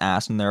population is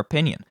asked in their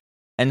opinion.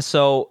 And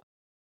so,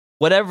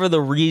 whatever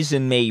the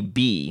reason may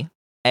be,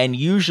 and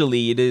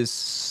usually it is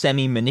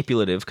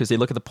semi-manipulative because they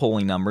look at the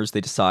polling numbers,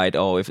 they decide,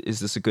 oh, is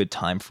this a good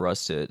time for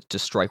us to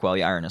strike while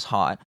the iron is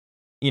hot?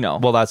 You know.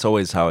 Well, that's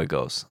always how it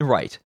goes.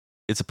 Right.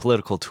 It's a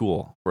political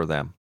tool for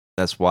them.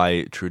 That's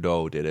why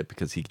Trudeau did it,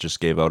 because he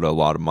just gave out a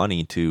lot of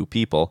money to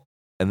people.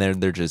 And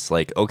then they're just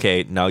like,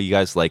 okay, now you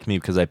guys like me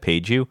because I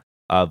paid you.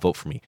 Vote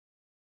for me.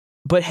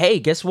 But hey,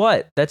 guess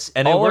what? That's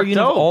And all it our, worked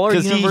out all our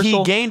because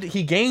universal.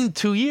 he gained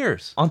 2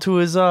 years onto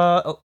his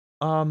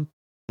prime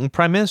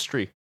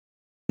ministry.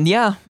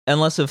 Yeah,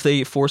 unless if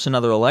they force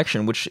another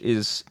election, which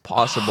is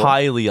possible.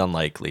 Highly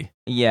unlikely,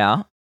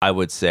 Yeah, I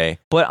would say.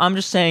 but I'm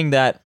just saying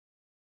that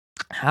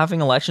having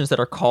elections that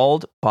are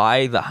called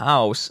by the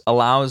House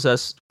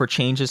allows for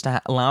changes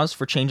to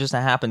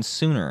happen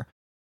sooner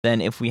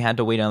than if we had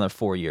to wait another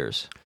 4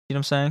 years. You know what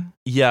I'm saying?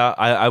 Yeah,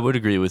 I would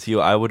agree with you.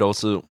 I would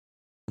also.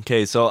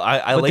 Okay, so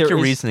I But like there your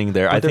is- reasoning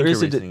there. I But think there your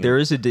is reasoning there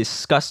is a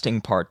disgusting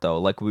part though,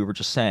 like we were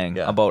just saying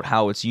Yeah. about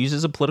how it's used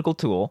as a political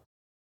tool,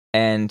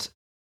 and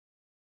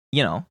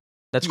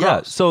that's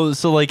Yeah, gross.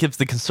 so like if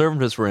the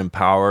Conservatives were in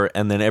power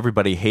and then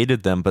everybody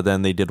hated them, but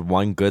then they did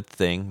one good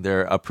thing,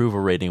 their approval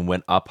rating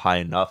went up high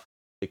enough.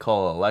 They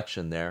call an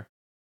election there.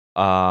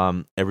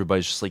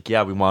 Everybody's just like,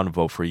 yeah, we want to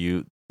vote for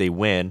you. They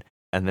win,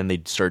 and then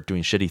they start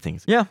doing shitty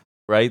things. Yeah.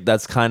 Right?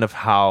 That's kind of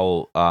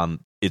how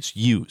it's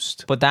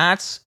used. But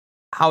that's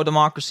how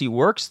democracy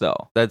works,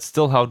 though. That's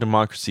still how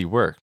democracy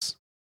works.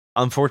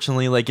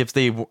 Unfortunately, like if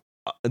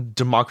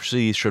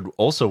democracy should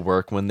also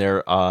work when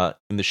they're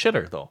in the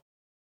shitter, though.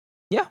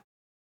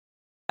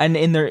 And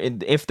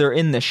if they're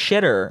in the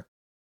shitter,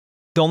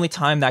 the only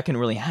time that can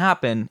really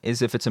happen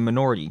is if it's a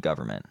minority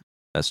government.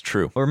 That's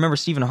true. Well, remember,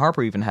 Stephen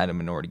Harper even had a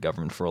minority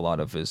government for a lot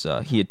of his.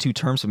 He had 2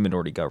 terms of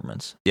minority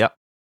governments. Yep.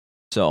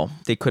 So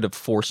they could have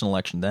forced an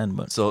election then,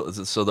 but So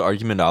the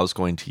argument I was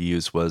going to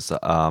use was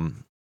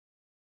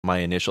my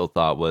initial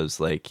thought was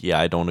like, yeah,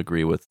 I don't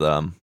agree with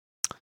the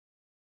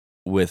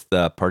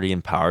party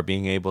in power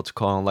being able to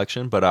call an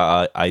election, but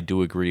I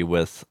do agree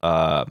with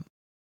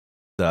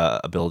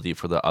the ability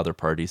for the other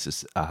parties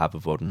to have a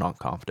vote of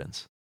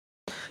non-confidence.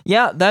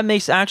 yeah,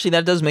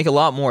 that does make a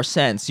lot more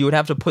sense. You would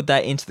have to put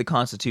that into the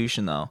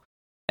Constitution, though.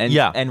 And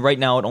Yeah. and right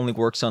now it only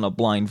works on a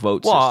blind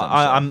vote Well,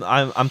 system.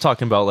 I'm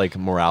talking about like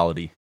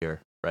morality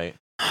here, right?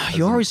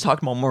 You always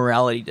talk about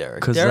morality,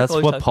 Derek. Because Derek that's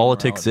always what talks about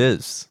politics morality.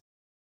 is.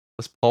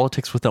 What's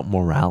politics without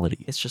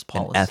morality? It's just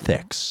And policy.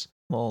 ethics.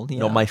 Well, yeah.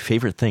 No, my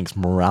favorite things: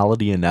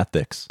 morality and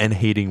ethics, and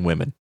hating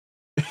women.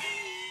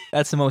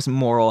 That's the most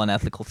moral and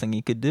ethical thing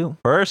you could do.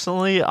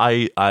 Personally,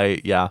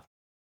 yeah,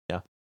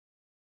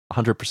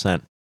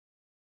 100%.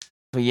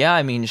 But yeah,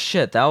 I mean,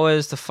 shit, that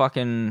was the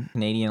fucking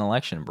Canadian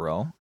election,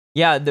 bro.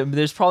 Yeah,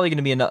 there's probably going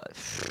to be another.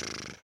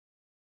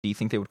 Do you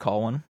think they would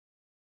call one?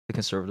 The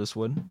Conservatives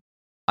would?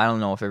 I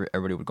don't know if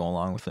everybody would go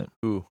along with it.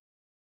 Ooh.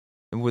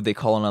 Would they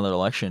call another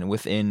election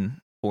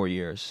within 4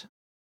 years?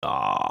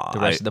 The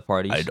rest of the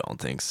parties? I don't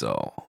think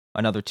so.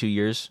 Another 2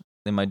 years?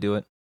 They might do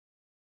it?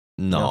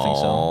 No. don't think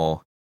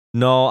so?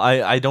 No,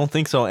 I don't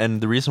think so.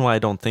 And the reason why I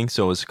don't think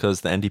so is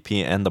because the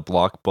NDP and the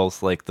Bloc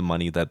both like the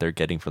money that they're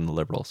getting from the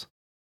Liberals.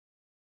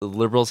 The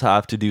Liberals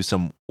have to do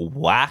some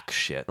whack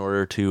shit in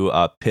order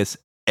to piss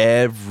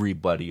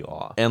everybody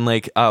off. And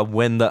like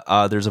when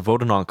there's a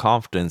vote of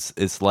non-confidence,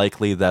 it's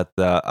likely that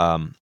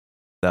the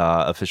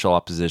official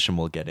opposition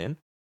will get in.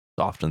 It's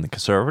often the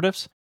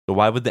Conservatives. So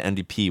why would the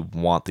NDP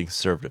want the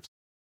Conservatives?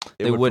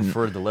 They would wouldn't.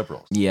 prefer the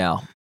Liberals, Yeah.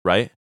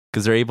 right?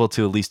 Because they're able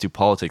to at least do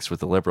politics with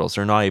the Liberals.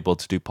 They're not able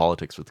to do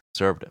politics with the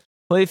Conservatives.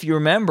 Well, if you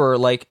remember,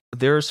 like,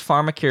 there's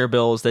pharmacare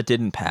bills that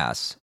didn't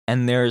pass,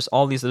 and there's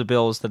all these other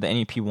bills that the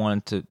NEP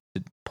wanted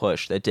to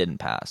push that didn't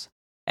pass.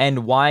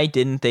 And why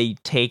didn't they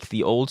take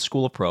the old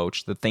school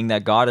approach, the thing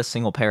that got us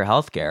single-payer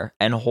healthcare,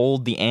 and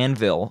hold the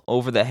anvil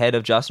over the head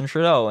of Justin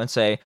Trudeau and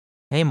say,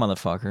 hey,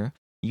 motherfucker,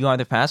 you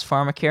either pass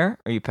pharmacare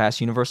or you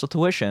pass universal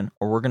tuition,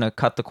 or we're going to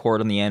cut the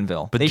cord on the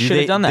anvil. But they should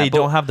have done that. They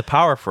don't have the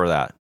power for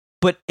that.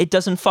 But it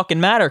doesn't fucking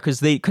matter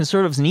because the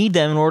Conservatives need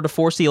them in order to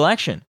force the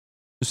election.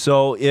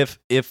 So if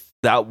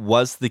that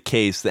was the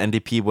case, the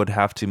NDP would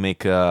have to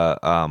make a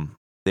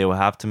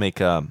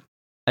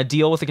A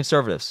deal with the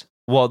Conservatives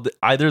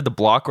either the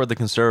Bloc or the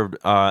Conservative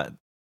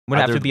would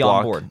have to be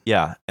on board.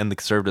 Yeah, and the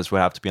Conservatives would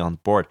have to be on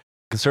board.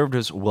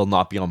 conservatives will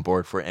not be on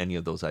board for any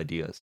of those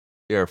ideas.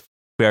 They're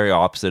very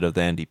opposite of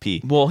the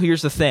NDP. Well,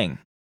 here's the thing,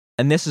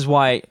 and this is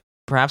why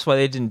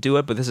they didn't do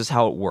it, but this is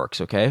how it works,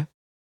 okay?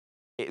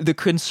 The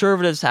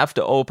conservatives have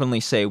to openly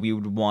say we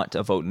would want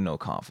a vote in no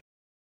confidence.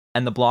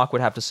 And the Bloc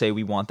would have to say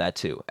we want that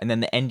too. And then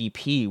the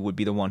NDP would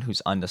be the one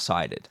who's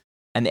undecided.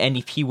 And the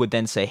NDP would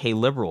then say, hey,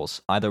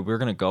 Liberals, either we're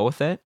going to go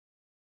with it,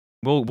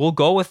 we'll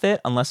go with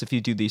it unless if you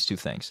do these two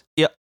things.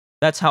 Yep.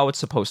 That's how it's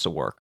supposed to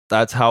work.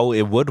 That's how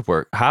it would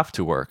have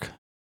to work.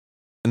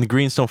 And the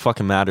Greens don't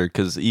fucking matter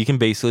because you can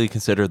basically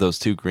consider those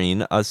two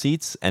Green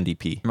seats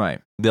NDP.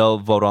 Right. They'll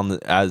vote on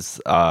as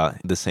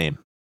the same.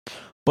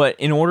 But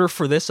in order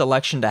for this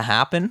election to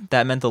happen,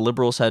 that meant the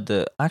Liberals had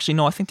to... Actually,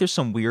 no, I think there's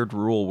some weird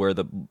rule where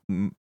the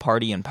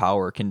party in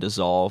power can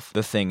dissolve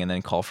the thing and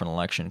then call for an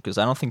election, because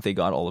I don't think they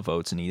got all the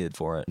votes needed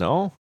for it.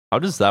 No? How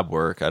does that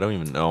work? I don't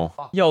even know.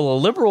 Yo, the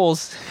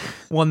Liberals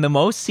won the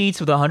most seats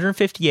with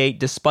 158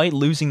 despite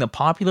losing the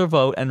popular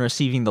vote and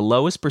receiving the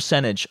lowest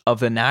percentage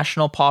of the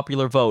national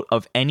popular vote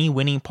of any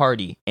winning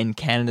party in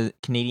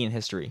Canadian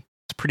history.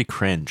 It's pretty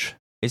cringe.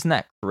 Isn't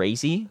that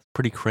crazy?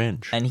 Pretty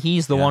cringe. And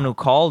he's the one who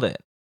called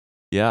it.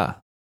 Yeah.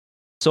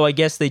 So I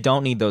guess they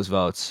don't need those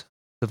votes.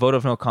 The vote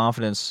of no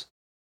confidence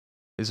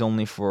is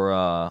only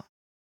for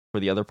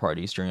the other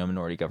parties during a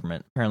minority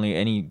government. Apparently,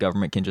 any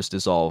government can just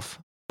dissolve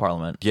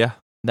parliament. Yeah.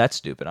 That's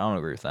stupid. I don't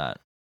agree with that.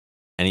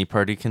 Any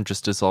party can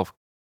just dissolve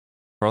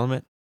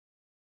parliament?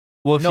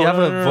 Well, if No, you have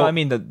a vote... I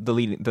mean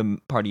the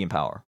party in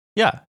power.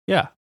 Yeah.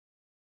 Either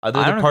I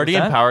don't the agree party with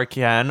in that. power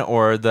can,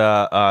 or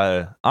the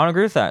I don't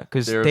agree with that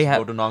because there's they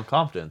have vote of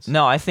non-confidence.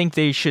 No, I think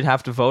they should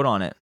have to vote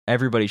on it.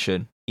 Everybody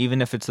should, even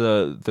if it's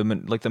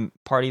the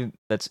party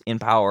that's in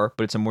power,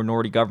 but it's a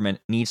minority government,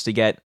 needs to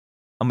get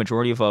a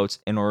majority of votes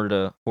in order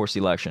to force the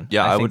election.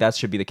 Yeah, I think that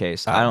should be the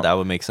case. That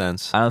would make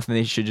sense. I don't think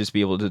they should just be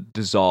able to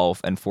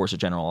dissolve and force a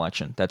general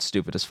election. That's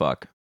stupid as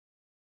fuck.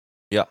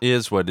 Yeah, it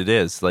is what it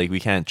is. Like, we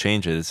can't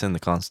change it. It's in the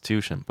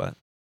Constitution, but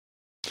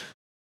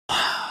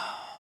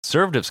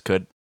conservatives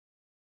could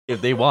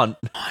if they want.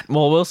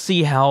 Well, we'll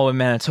see how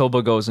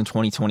Manitoba goes in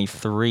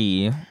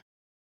 2023.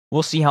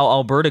 We'll see how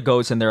Alberta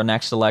goes in their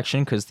next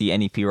election because the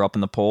NDP are up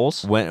in the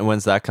polls.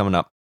 When's that coming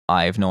up?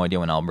 I have no idea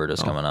when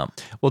Alberta's coming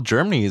up. Well,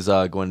 Germany is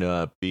going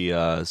to be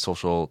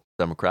social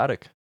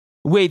democratic.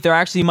 Wait, they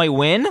actually might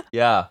win?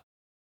 Yeah,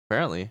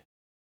 apparently.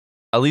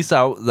 At least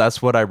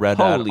that's what I read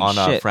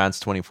on France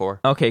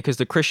 24. Okay, because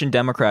the Christian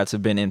Democrats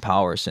have been in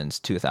power since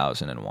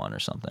 2001 or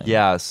something.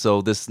 Yeah,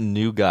 so this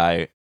new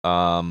guy,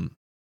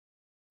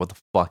 what the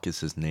fuck is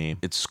his name?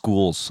 It's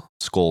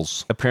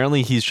Scholes.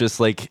 Apparently he's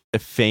just like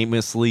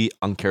famously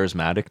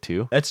uncharismatic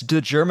too. That's the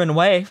German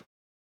way.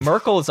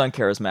 Merkel is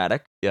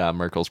uncharismatic. Yeah,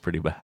 Merkel's pretty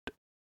bad.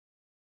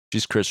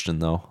 She's Christian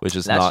though, which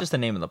is that's just the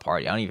name of the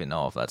party. I don't even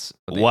know if that's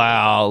what they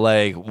wow.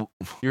 Like,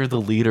 you're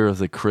the leader of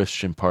the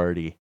Christian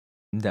party,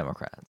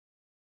 Democrats.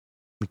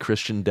 the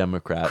Christian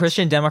Democrats.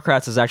 Christian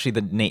Democrats is actually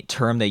the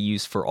term they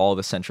use for all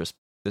the centrist.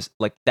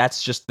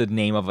 That's just the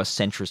name of a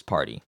centrist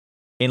party.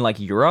 In like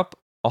Europe,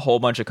 a whole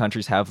bunch of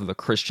countries have the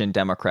Christian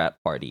Democrat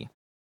Party.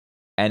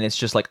 And it's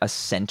just like a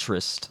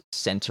centrist,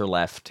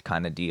 center-left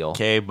kind of deal.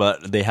 Okay,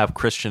 but they have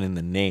Christian in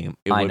the name.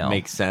 It would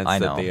make sense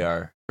that they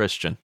are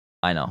Christian.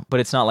 I know, but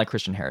it's not like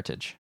Christian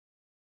Heritage.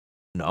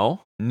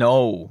 No?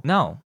 No.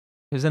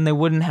 Because then they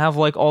wouldn't have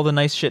like all the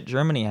nice shit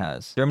Germany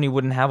has. Germany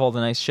wouldn't have all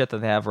the nice shit that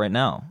they have right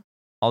now.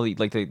 All the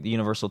like the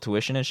universal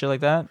tuition and shit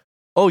like that.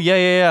 Oh,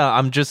 yeah.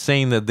 I'm just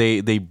saying that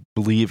they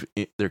believe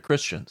they're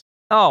Christians.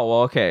 Oh,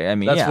 well, okay. I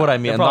mean, that's what I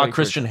mean. Not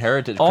Christian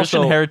Heritage. Also,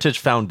 Christian Heritage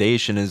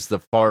Foundation is the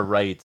far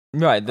right.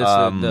 Right.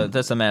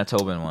 That's the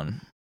Manitoban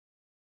one,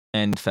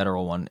 and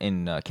federal one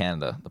in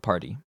Canada. The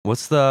party.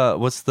 What's the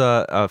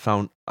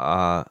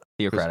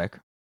Theocratic?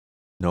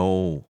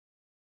 No,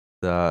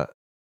 the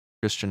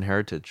Christian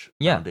Heritage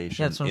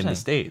Foundation that's what I'm in saying. the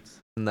States.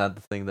 Isn't that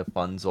the thing that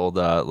funds all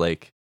the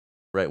like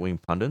right wing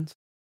pundits?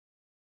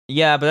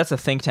 Yeah, but that's a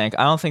think tank.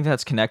 I don't think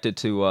that's connected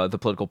to the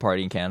political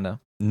party in Canada.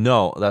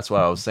 No, that's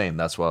what I was saying.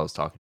 That's what I was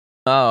talking.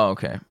 Oh,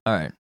 okay. All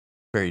right.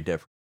 Very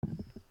different.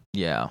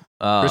 Yeah.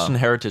 Christian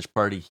Heritage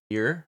Party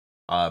here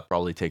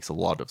probably takes a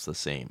lot of the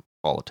same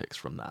politics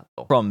from that,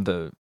 though. From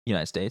the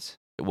United States?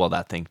 Well,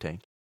 that think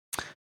tank.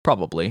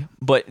 Probably.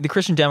 But the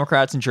Christian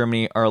Democrats in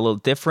Germany are a little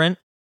different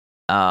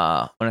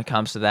when it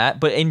comes to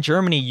that. But in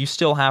Germany, you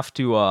still have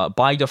to,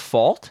 by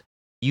default,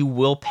 you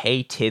will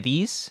pay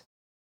tithes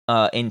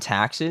in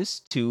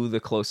taxes to the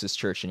closest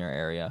church in your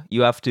area.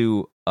 You have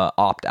to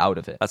opt out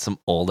of it. That's some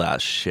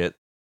old-ass shit.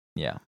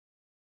 Yeah.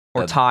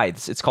 Or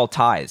tithes. It's called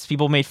tithes.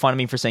 People made fun of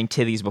me for saying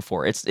titties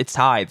before. It's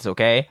tithes,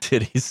 okay?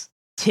 Titties.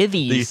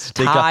 Tithes.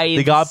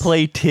 They got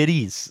play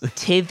titties.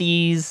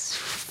 Titties.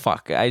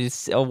 Fuck.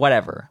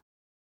 Whatever.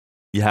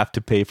 You have to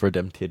pay for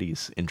them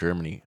titties in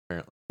Germany,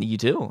 apparently. You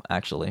do,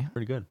 actually.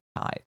 Pretty good.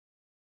 Tithe.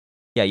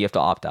 Yeah, you have to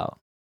opt out.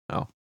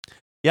 Oh.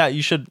 Yeah,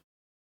 you should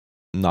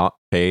not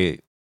pay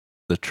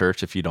the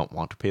church if you don't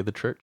want to pay the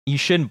church. You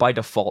shouldn't by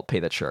default pay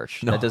the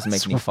church. No, that doesn't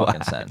make any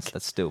fucking sense.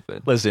 That's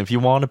stupid. Listen, if you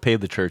want to pay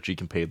the church, you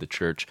can pay the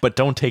church, but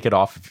don't take it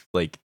off.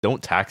 Like,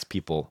 don't tax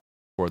people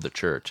for the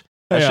church.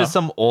 That's Yeah. just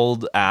some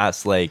old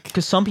ass like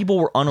Because some people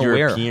were unaware.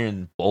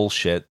 European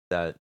bullshit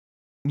that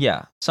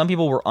Yeah, some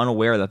people were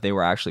unaware that they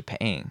were actually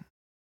paying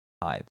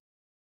tithe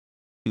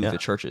to Yeah. the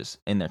churches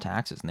in their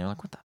taxes, and they were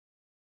like, "What the?"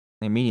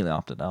 They immediately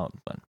opted out.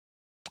 But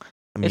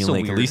I mean, It's so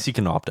like weird. at least you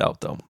can opt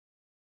out though.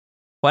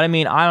 I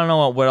mean, I don't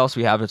know what else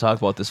we have to talk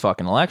about this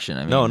fucking election.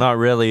 I mean, No, not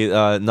really.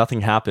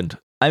 Nothing happened.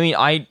 I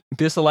mean,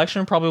 this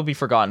election probably will be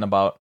forgotten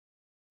about.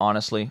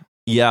 Honestly,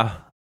 Yeah.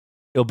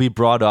 It'll be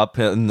brought up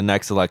in the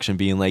next election,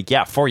 being like,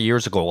 yeah, 4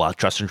 years ago,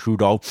 Justin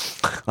Trudeau,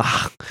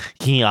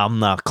 he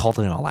called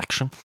an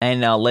election.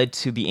 and led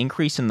to the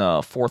increase in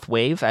the fourth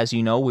wave. As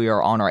you know, we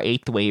are on our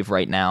 8th wave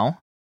right now.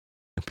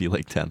 It'd be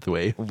like 10th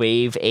wave.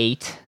 Wave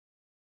 8.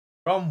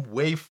 From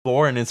wave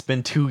 4, and it's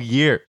been 2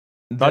 years.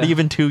 Not The-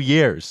 even 2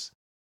 years.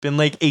 Been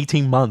like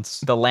 18 months.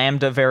 The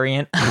Lambda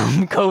variant.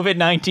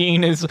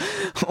 COVID-19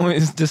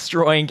 is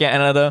destroying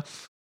Canada.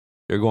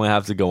 You're going to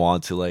have to go on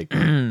to like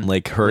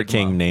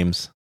hurricane Ligma.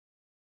 names.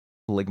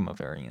 Ligma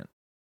variant.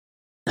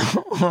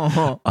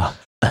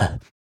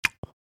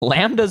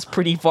 Lambda's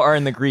pretty far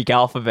in the Greek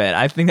alphabet.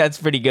 I think that's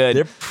pretty good.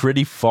 They're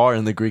pretty far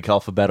in the Greek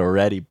alphabet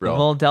already, bro.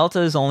 Well,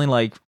 Delta is only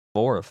like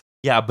 4th.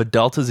 Yeah, but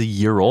Delta's a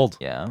year old,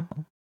 Yeah.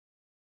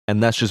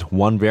 and that's just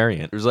one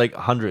variant. There's like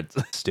hundreds.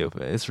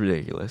 Stupid. It's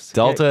ridiculous.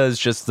 Delta is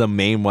just the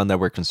main one that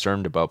we're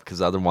concerned about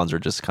because other ones are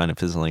just kind of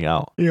fizzling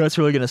out. You know what's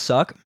really going to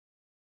suck?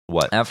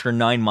 What? After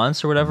 9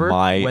 months or whatever,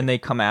 My- when they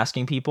come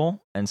asking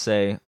people and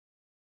say,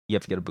 you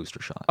have to get a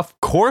booster shot. Of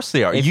course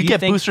they are. If You you get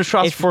think- booster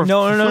shots for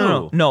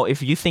No. flu. No,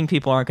 if you think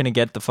people aren't going to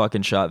get the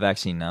fucking shot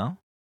vaccine now,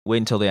 wait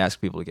until they ask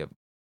people to get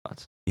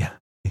shots.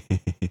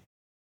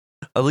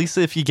 At least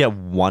if you get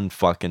one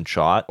fucking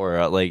shot,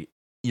 or like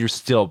you're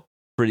still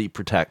pretty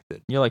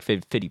protected. You're like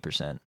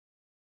 50%.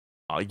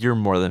 Oh, you're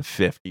more than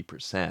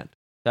 50%.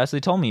 That's what they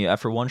told me.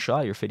 After one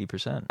shot, you're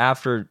 50%.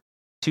 After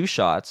 2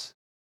 shots,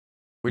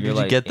 Where You're did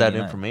you like get that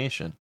 89.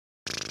 information?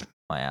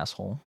 my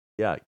asshole.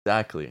 Yeah,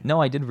 exactly.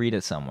 No, I did read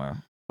it somewhere.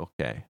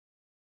 Okay.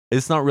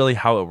 It's not really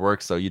how it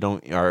works though. You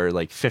don't are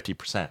like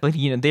 50%. But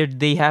you know,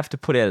 they have to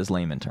put it as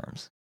layman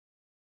terms.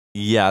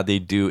 Yeah, they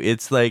do.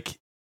 It's like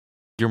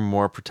you're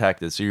more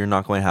protected, so you're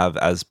not going to have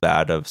as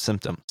bad of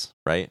symptoms,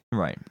 right?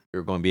 Right.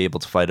 You're going to be able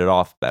to fight it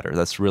off better.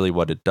 That's really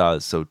what it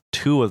does. So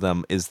 2 of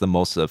them is the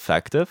most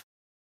effective.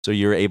 So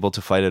you're able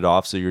to fight it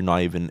off, so you're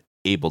not even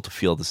able to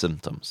feel the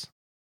symptoms,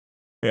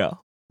 Yeah.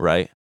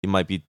 right? You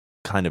might be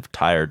kind of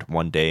tired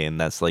one day, and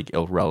that's like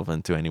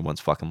irrelevant to anyone's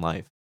fucking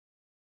life,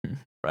 Hmm.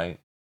 right?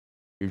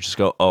 You just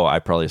go, oh, I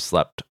probably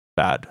slept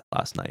bad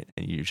last night,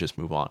 and you just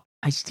move on.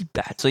 I see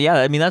that. So yeah,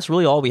 I mean that's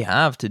really all we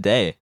have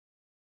today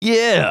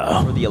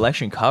Yeah. for the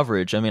election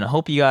coverage. I mean, I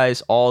hope you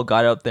guys all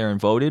got out there and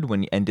voted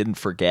and didn't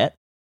forget,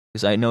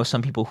 because I know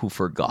some people who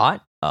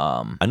forgot.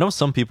 I know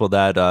some people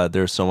that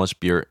there's so much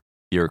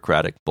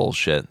bureaucratic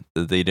bullshit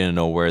that they didn't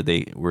know where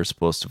they were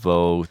supposed to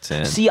vote.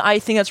 And See, I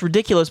think that's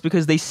ridiculous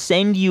because they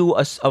send you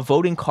a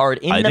voting card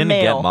in I the didn't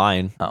mail. get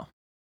mine. Oh.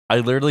 I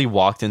literally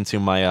walked into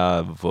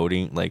my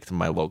voting, like to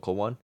my local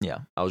one. Yeah.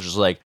 I was just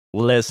like,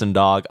 listen,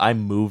 dog, I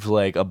moved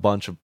like a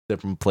bunch of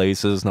different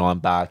places. Now I'm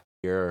back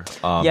here.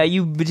 Yeah,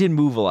 you did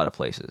move a lot of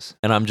places.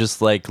 And I'm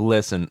just like,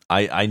 listen,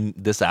 I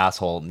this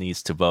asshole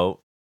needs to vote.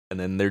 And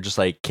then they're just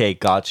like, okay,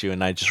 got you.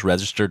 And I just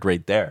registered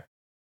right there.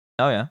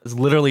 Oh yeah. That's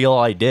literally all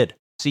I did.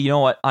 So you know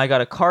what? I got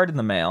a card in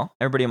the mail.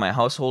 Everybody in my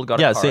household got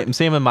a Yeah, card.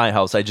 same in my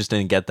house. I just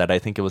didn't get that. I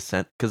think it was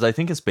sent because I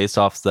think it's based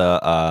off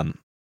the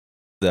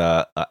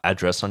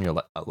address on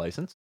your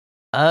license.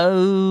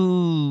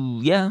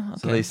 Oh yeah. Okay.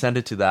 So they send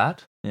it to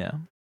that, yeah.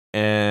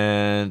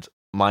 and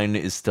mine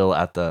is still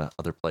at the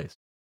other place.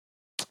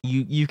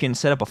 You can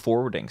set up a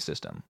forwarding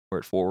system where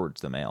it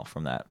forwards the mail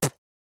from that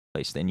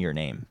place in your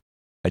name.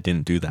 I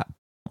didn't do that.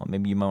 Well,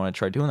 maybe you might want to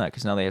try doing that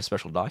because now they have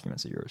special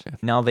documents of yours.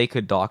 Now they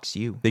could dox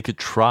you. They could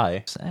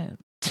try. Saying.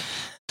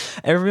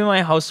 Everybody in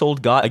my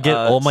household got. I get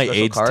all my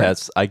special AIDS card.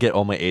 tests. I get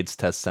all my AIDS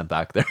tests sent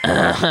back there.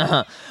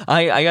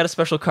 I got a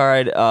special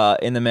card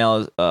in the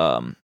mail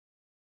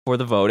for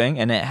the voting,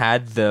 and it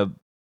had the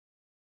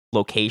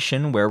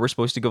location where we're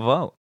supposed to go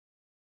vote.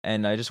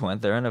 And I just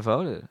went there and I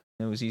voted.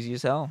 It was easy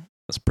as hell.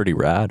 That's pretty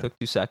rad. Took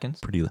 2 seconds.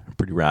 Pretty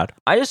rad.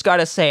 I just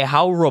gotta say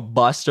how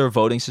robust our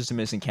voting system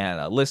is in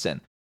Canada.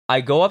 Listen,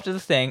 I go up to the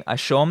thing, I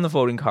show him the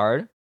voting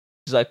card.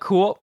 He's like,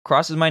 cool,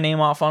 crosses my name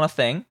off on a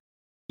thing,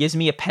 gives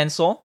me a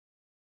pencil.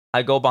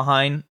 I go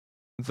behind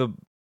the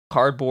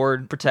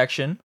cardboard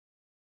protection,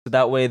 so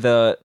that way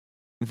the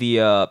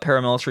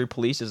paramilitary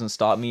police doesn't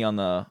stop me on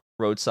the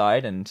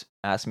roadside and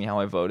ask me how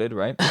I voted.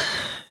 Right?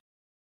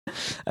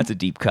 That's a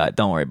deep cut.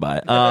 Don't worry about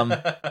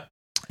it.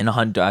 In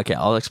 100, okay,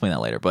 I'll explain that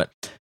later. But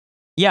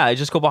yeah, I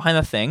just go behind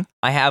the thing.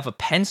 I have a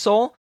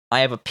pencil. I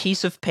have a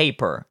piece of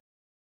paper.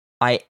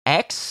 I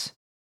X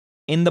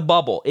in the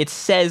bubble. It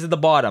says at the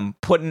bottom,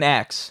 put an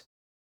X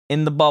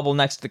in the bubble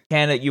next to the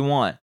candidate you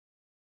want.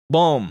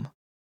 Boom.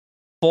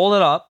 Fold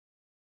it up.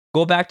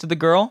 Go back to the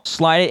girl.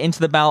 Slide it into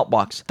the ballot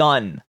box.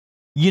 Done.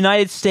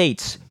 United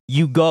States,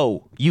 you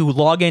go. You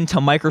log into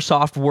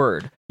Microsoft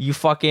Word. You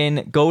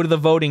fucking go to the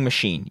voting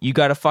machine. You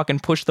got to fucking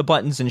push the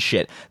buttons and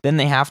shit. Then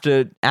they have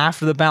to,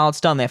 after the ballot's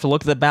done, they have to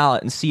look at the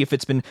ballot and see if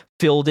it's been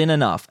filled in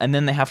enough. And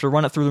then they have to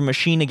run it through the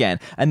machine again.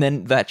 And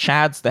then the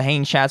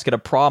hanging chads get a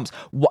problems.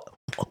 What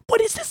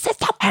is this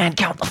system? Hand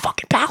count the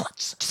fucking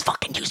ballots. Just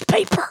fucking use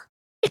paper.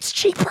 It's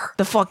cheaper.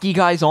 The fuck you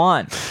guys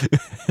on?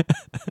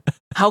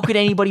 How could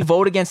anybody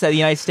vote against that in the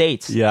United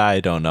States? Yeah, I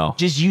don't know.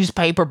 Just use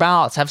paper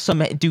ballots. Have some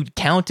dude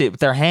count it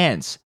with their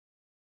hands.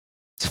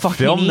 It's fucking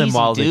Film easy, them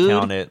while dude. they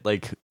count it.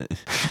 Like,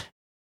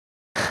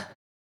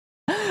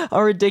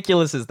 how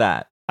ridiculous is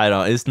that? I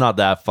don't. It's not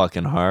that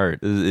fucking hard.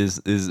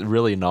 Is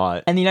really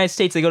not. And the United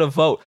States, they go to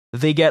vote.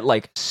 They get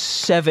like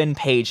 7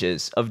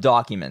 pages of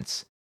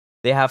documents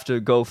they have to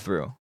go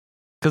through.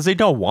 Because they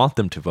don't want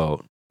them to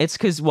vote. It's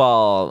because,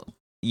 well,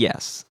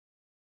 yes.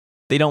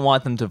 They don't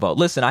want them to vote.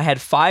 Listen, I had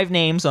 5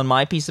 names on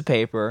my piece of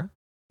paper.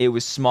 It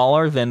was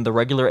smaller than the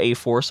regular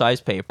A4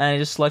 size paper. And I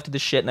just selected the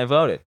shit and I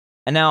voted.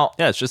 And now...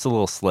 Yeah, it's just a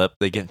little slip.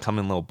 They come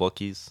in little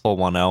bookies. Pull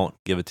one out,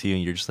 give it to you,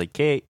 and you're just like,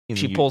 okay.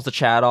 She pulls the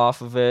chat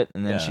off of it,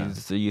 and then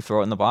you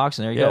throw it in the box,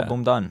 and there you go.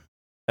 Boom, done.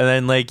 And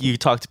then, like, you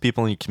talk to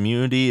people in your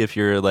community. If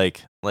you're,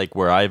 like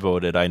where I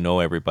voted, I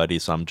know everybody,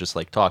 so I'm just,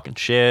 like, talking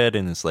shit,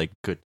 and it's, like,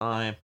 good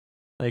time.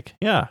 Like,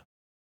 yeah.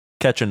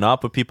 Catching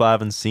up with people I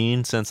haven't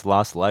seen since the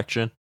last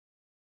election.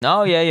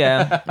 Oh,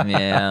 yeah.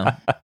 Yeah.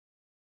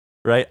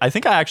 Right? I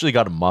think I actually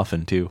got a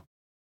muffin, too.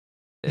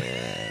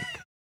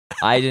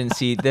 I didn't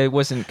see, there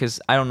wasn't,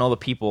 because I don't know the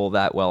people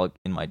that well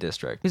in my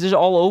district. Because they're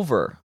all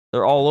over.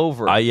 They're all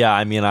over. Yeah,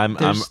 I mean, I'm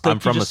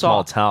from a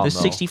small town. There's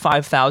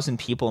 65,000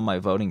 people in my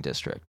voting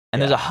district.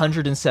 And there's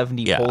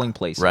 170 polling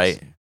places.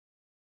 Right.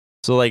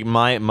 So, like,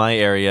 my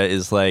area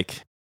is,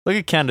 like, look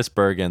at Candace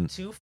Bergen.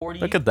 240.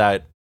 Look at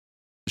that.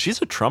 She's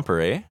a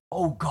Trumper, eh?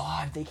 Oh,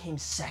 God, they came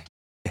second.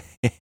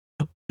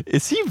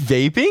 Is he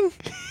vaping?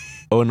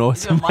 Oh, no,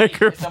 it's a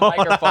microphone. It's a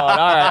microphone. All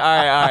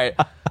right.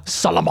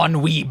 Solomon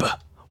Weeb.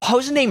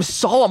 How's his name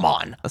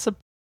Solomon?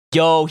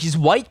 Yo, he's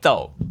white,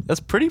 though. That's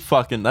pretty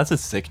fucking... That's a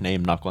sick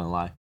name, not gonna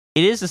lie.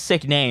 It is a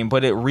sick name,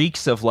 but it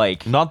reeks of,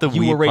 like... Not the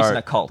you weeb were raised part. in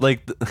a cult.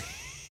 Like...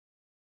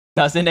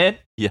 Doesn't it?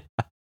 Yeah.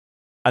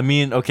 I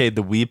mean, okay,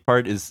 the weeb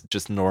part is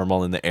just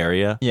normal in the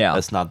area. Yeah.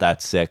 That's not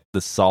that sick.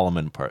 The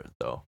Solomon part,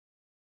 though.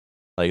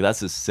 Like,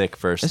 that's a sick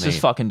first name. This is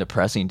fucking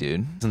depressing,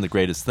 dude. Isn't the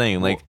greatest thing.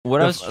 Like,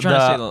 what I was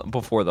trying to say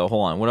before, though,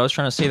 hold on. What I was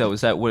trying to say, though,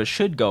 is that what it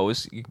should go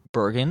is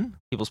Bergen,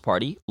 People's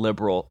Party,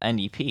 Liberal,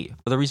 NDP.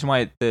 But the reason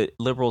why the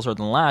Liberals are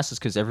the last is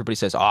because everybody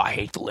says, I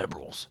hate the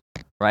Liberals.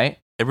 Right?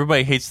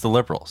 Everybody hates the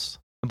Liberals.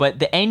 But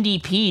the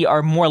NDP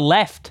are more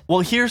left. Well,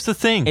 here's the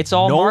thing. It's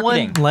all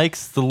marketing. No one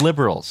likes the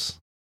Liberals.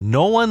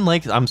 No one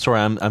likes... I'm sorry,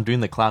 I'm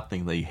doing the clap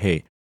thing that you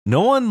hate.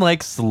 No one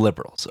likes the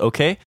Liberals,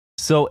 okay?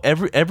 So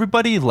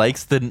everybody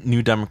likes the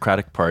New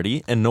Democratic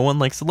Party, and no one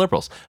likes the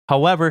Liberals.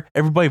 However,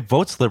 everybody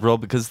votes Liberal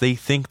because they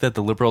think that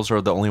the Liberals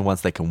are the only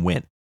ones that can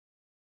win.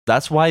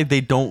 That's why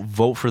they don't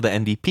vote for the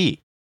NDP.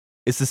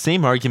 It's the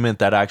same argument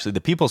that actually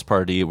the People's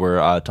Party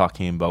were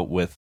talking about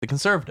with the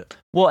Conservative.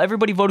 Well,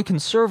 everybody voted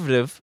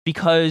Conservative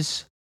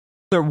because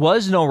there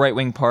was no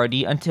right-wing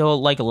party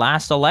until, like,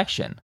 last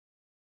election.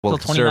 Well,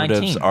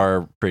 Conservatives are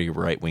a pretty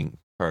right-wing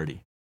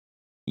party.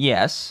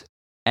 Yes.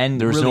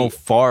 And there was no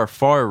far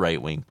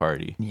right-wing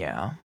party.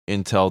 Yeah.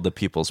 Until the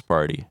People's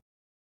Party.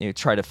 You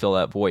try to fill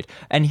that void.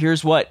 And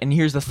here's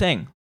the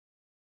thing.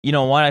 You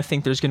know what? I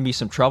think there's going to be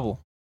some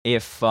trouble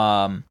if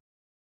O'Toole,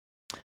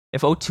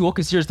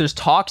 because there's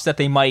talks that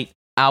they might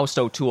oust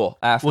O'Toole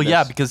after this.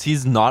 Yeah, because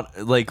he's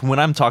not, like, when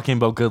I'm talking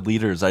about good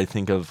leaders, I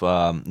think of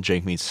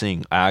Jagmeet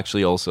Singh. I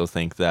actually also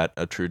think that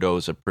Trudeau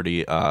is a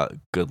pretty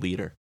good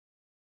leader.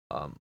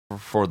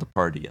 For the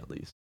party, at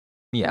least.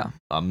 Yeah.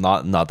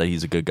 Not that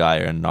he's a good guy,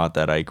 and not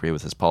that I agree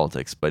with his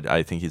politics, but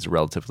I think he's a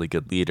relatively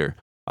good leader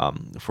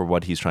for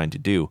what he's trying to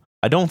do.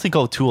 I don't think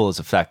O'Toole is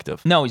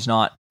effective. No, he's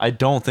not. I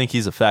don't think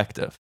he's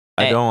effective.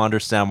 I don't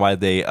understand why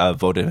they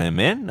voted him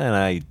in, and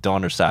I don't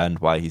understand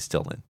why he's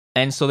still in.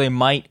 And so they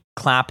might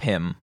clap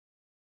him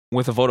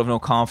with a vote of no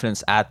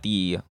confidence at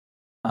the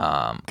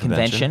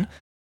convention,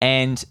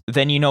 and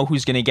then you know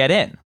who's going to get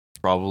in.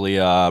 Probably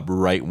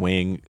right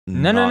wing.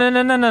 No.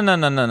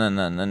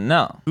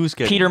 Who's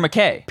getting Peter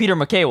MacKay. Peter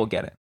MacKay will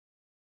get it.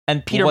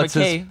 And Peter What's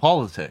MacKay. His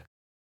politics?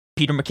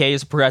 Peter MacKay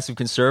is a progressive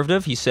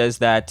conservative. He says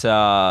that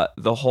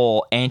the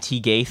whole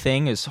anti-gay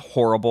thing is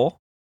horrible.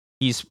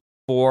 He's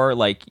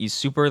he's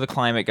super the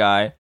climate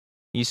guy.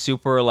 He's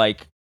super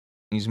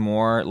he's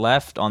more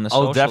left on the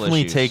social I'll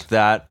definitely issues. take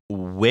that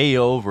way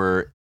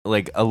over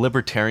like a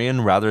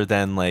libertarian rather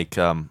than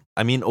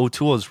I mean,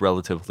 O'Toole is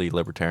relatively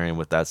libertarian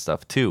with that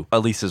stuff too.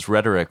 At least his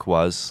rhetoric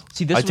was.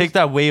 Take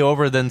that way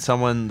over than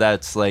someone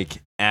that's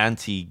like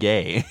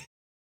anti-gay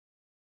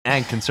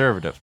and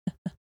conservative.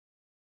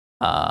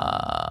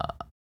 Well,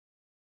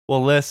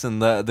 listen,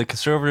 the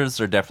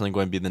conservatives are definitely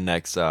going to be the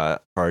next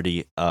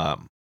party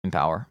in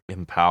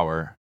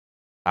power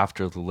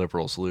after the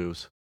liberals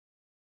lose.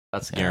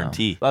 That's a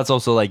guarantee. That's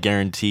also like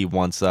guarantee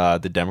once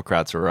the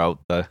Democrats are out,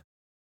 the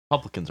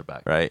Republicans are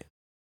back, right?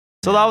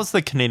 So that was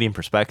the Canadian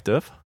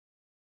perspective.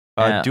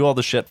 Do all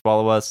the shit.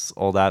 Follow us.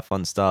 All that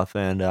fun stuff.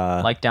 And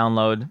like,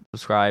 download,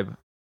 subscribe,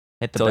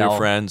 hit the tell bell. your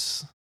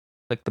friends.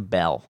 Click the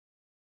bell.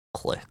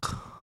 Click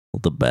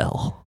the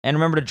bell. And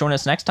remember to join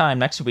us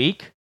next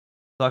week.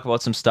 Talk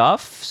about some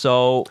stuff.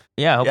 So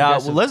yeah, hope you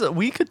guys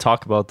we could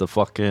talk about the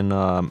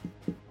fucking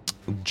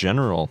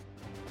general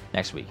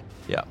next week.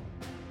 Yeah,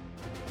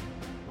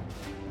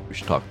 we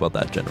should talk about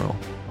that general.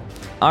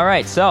 All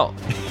right, so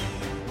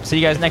see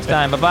you guys next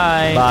time.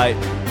 Bye-bye.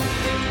 Bye.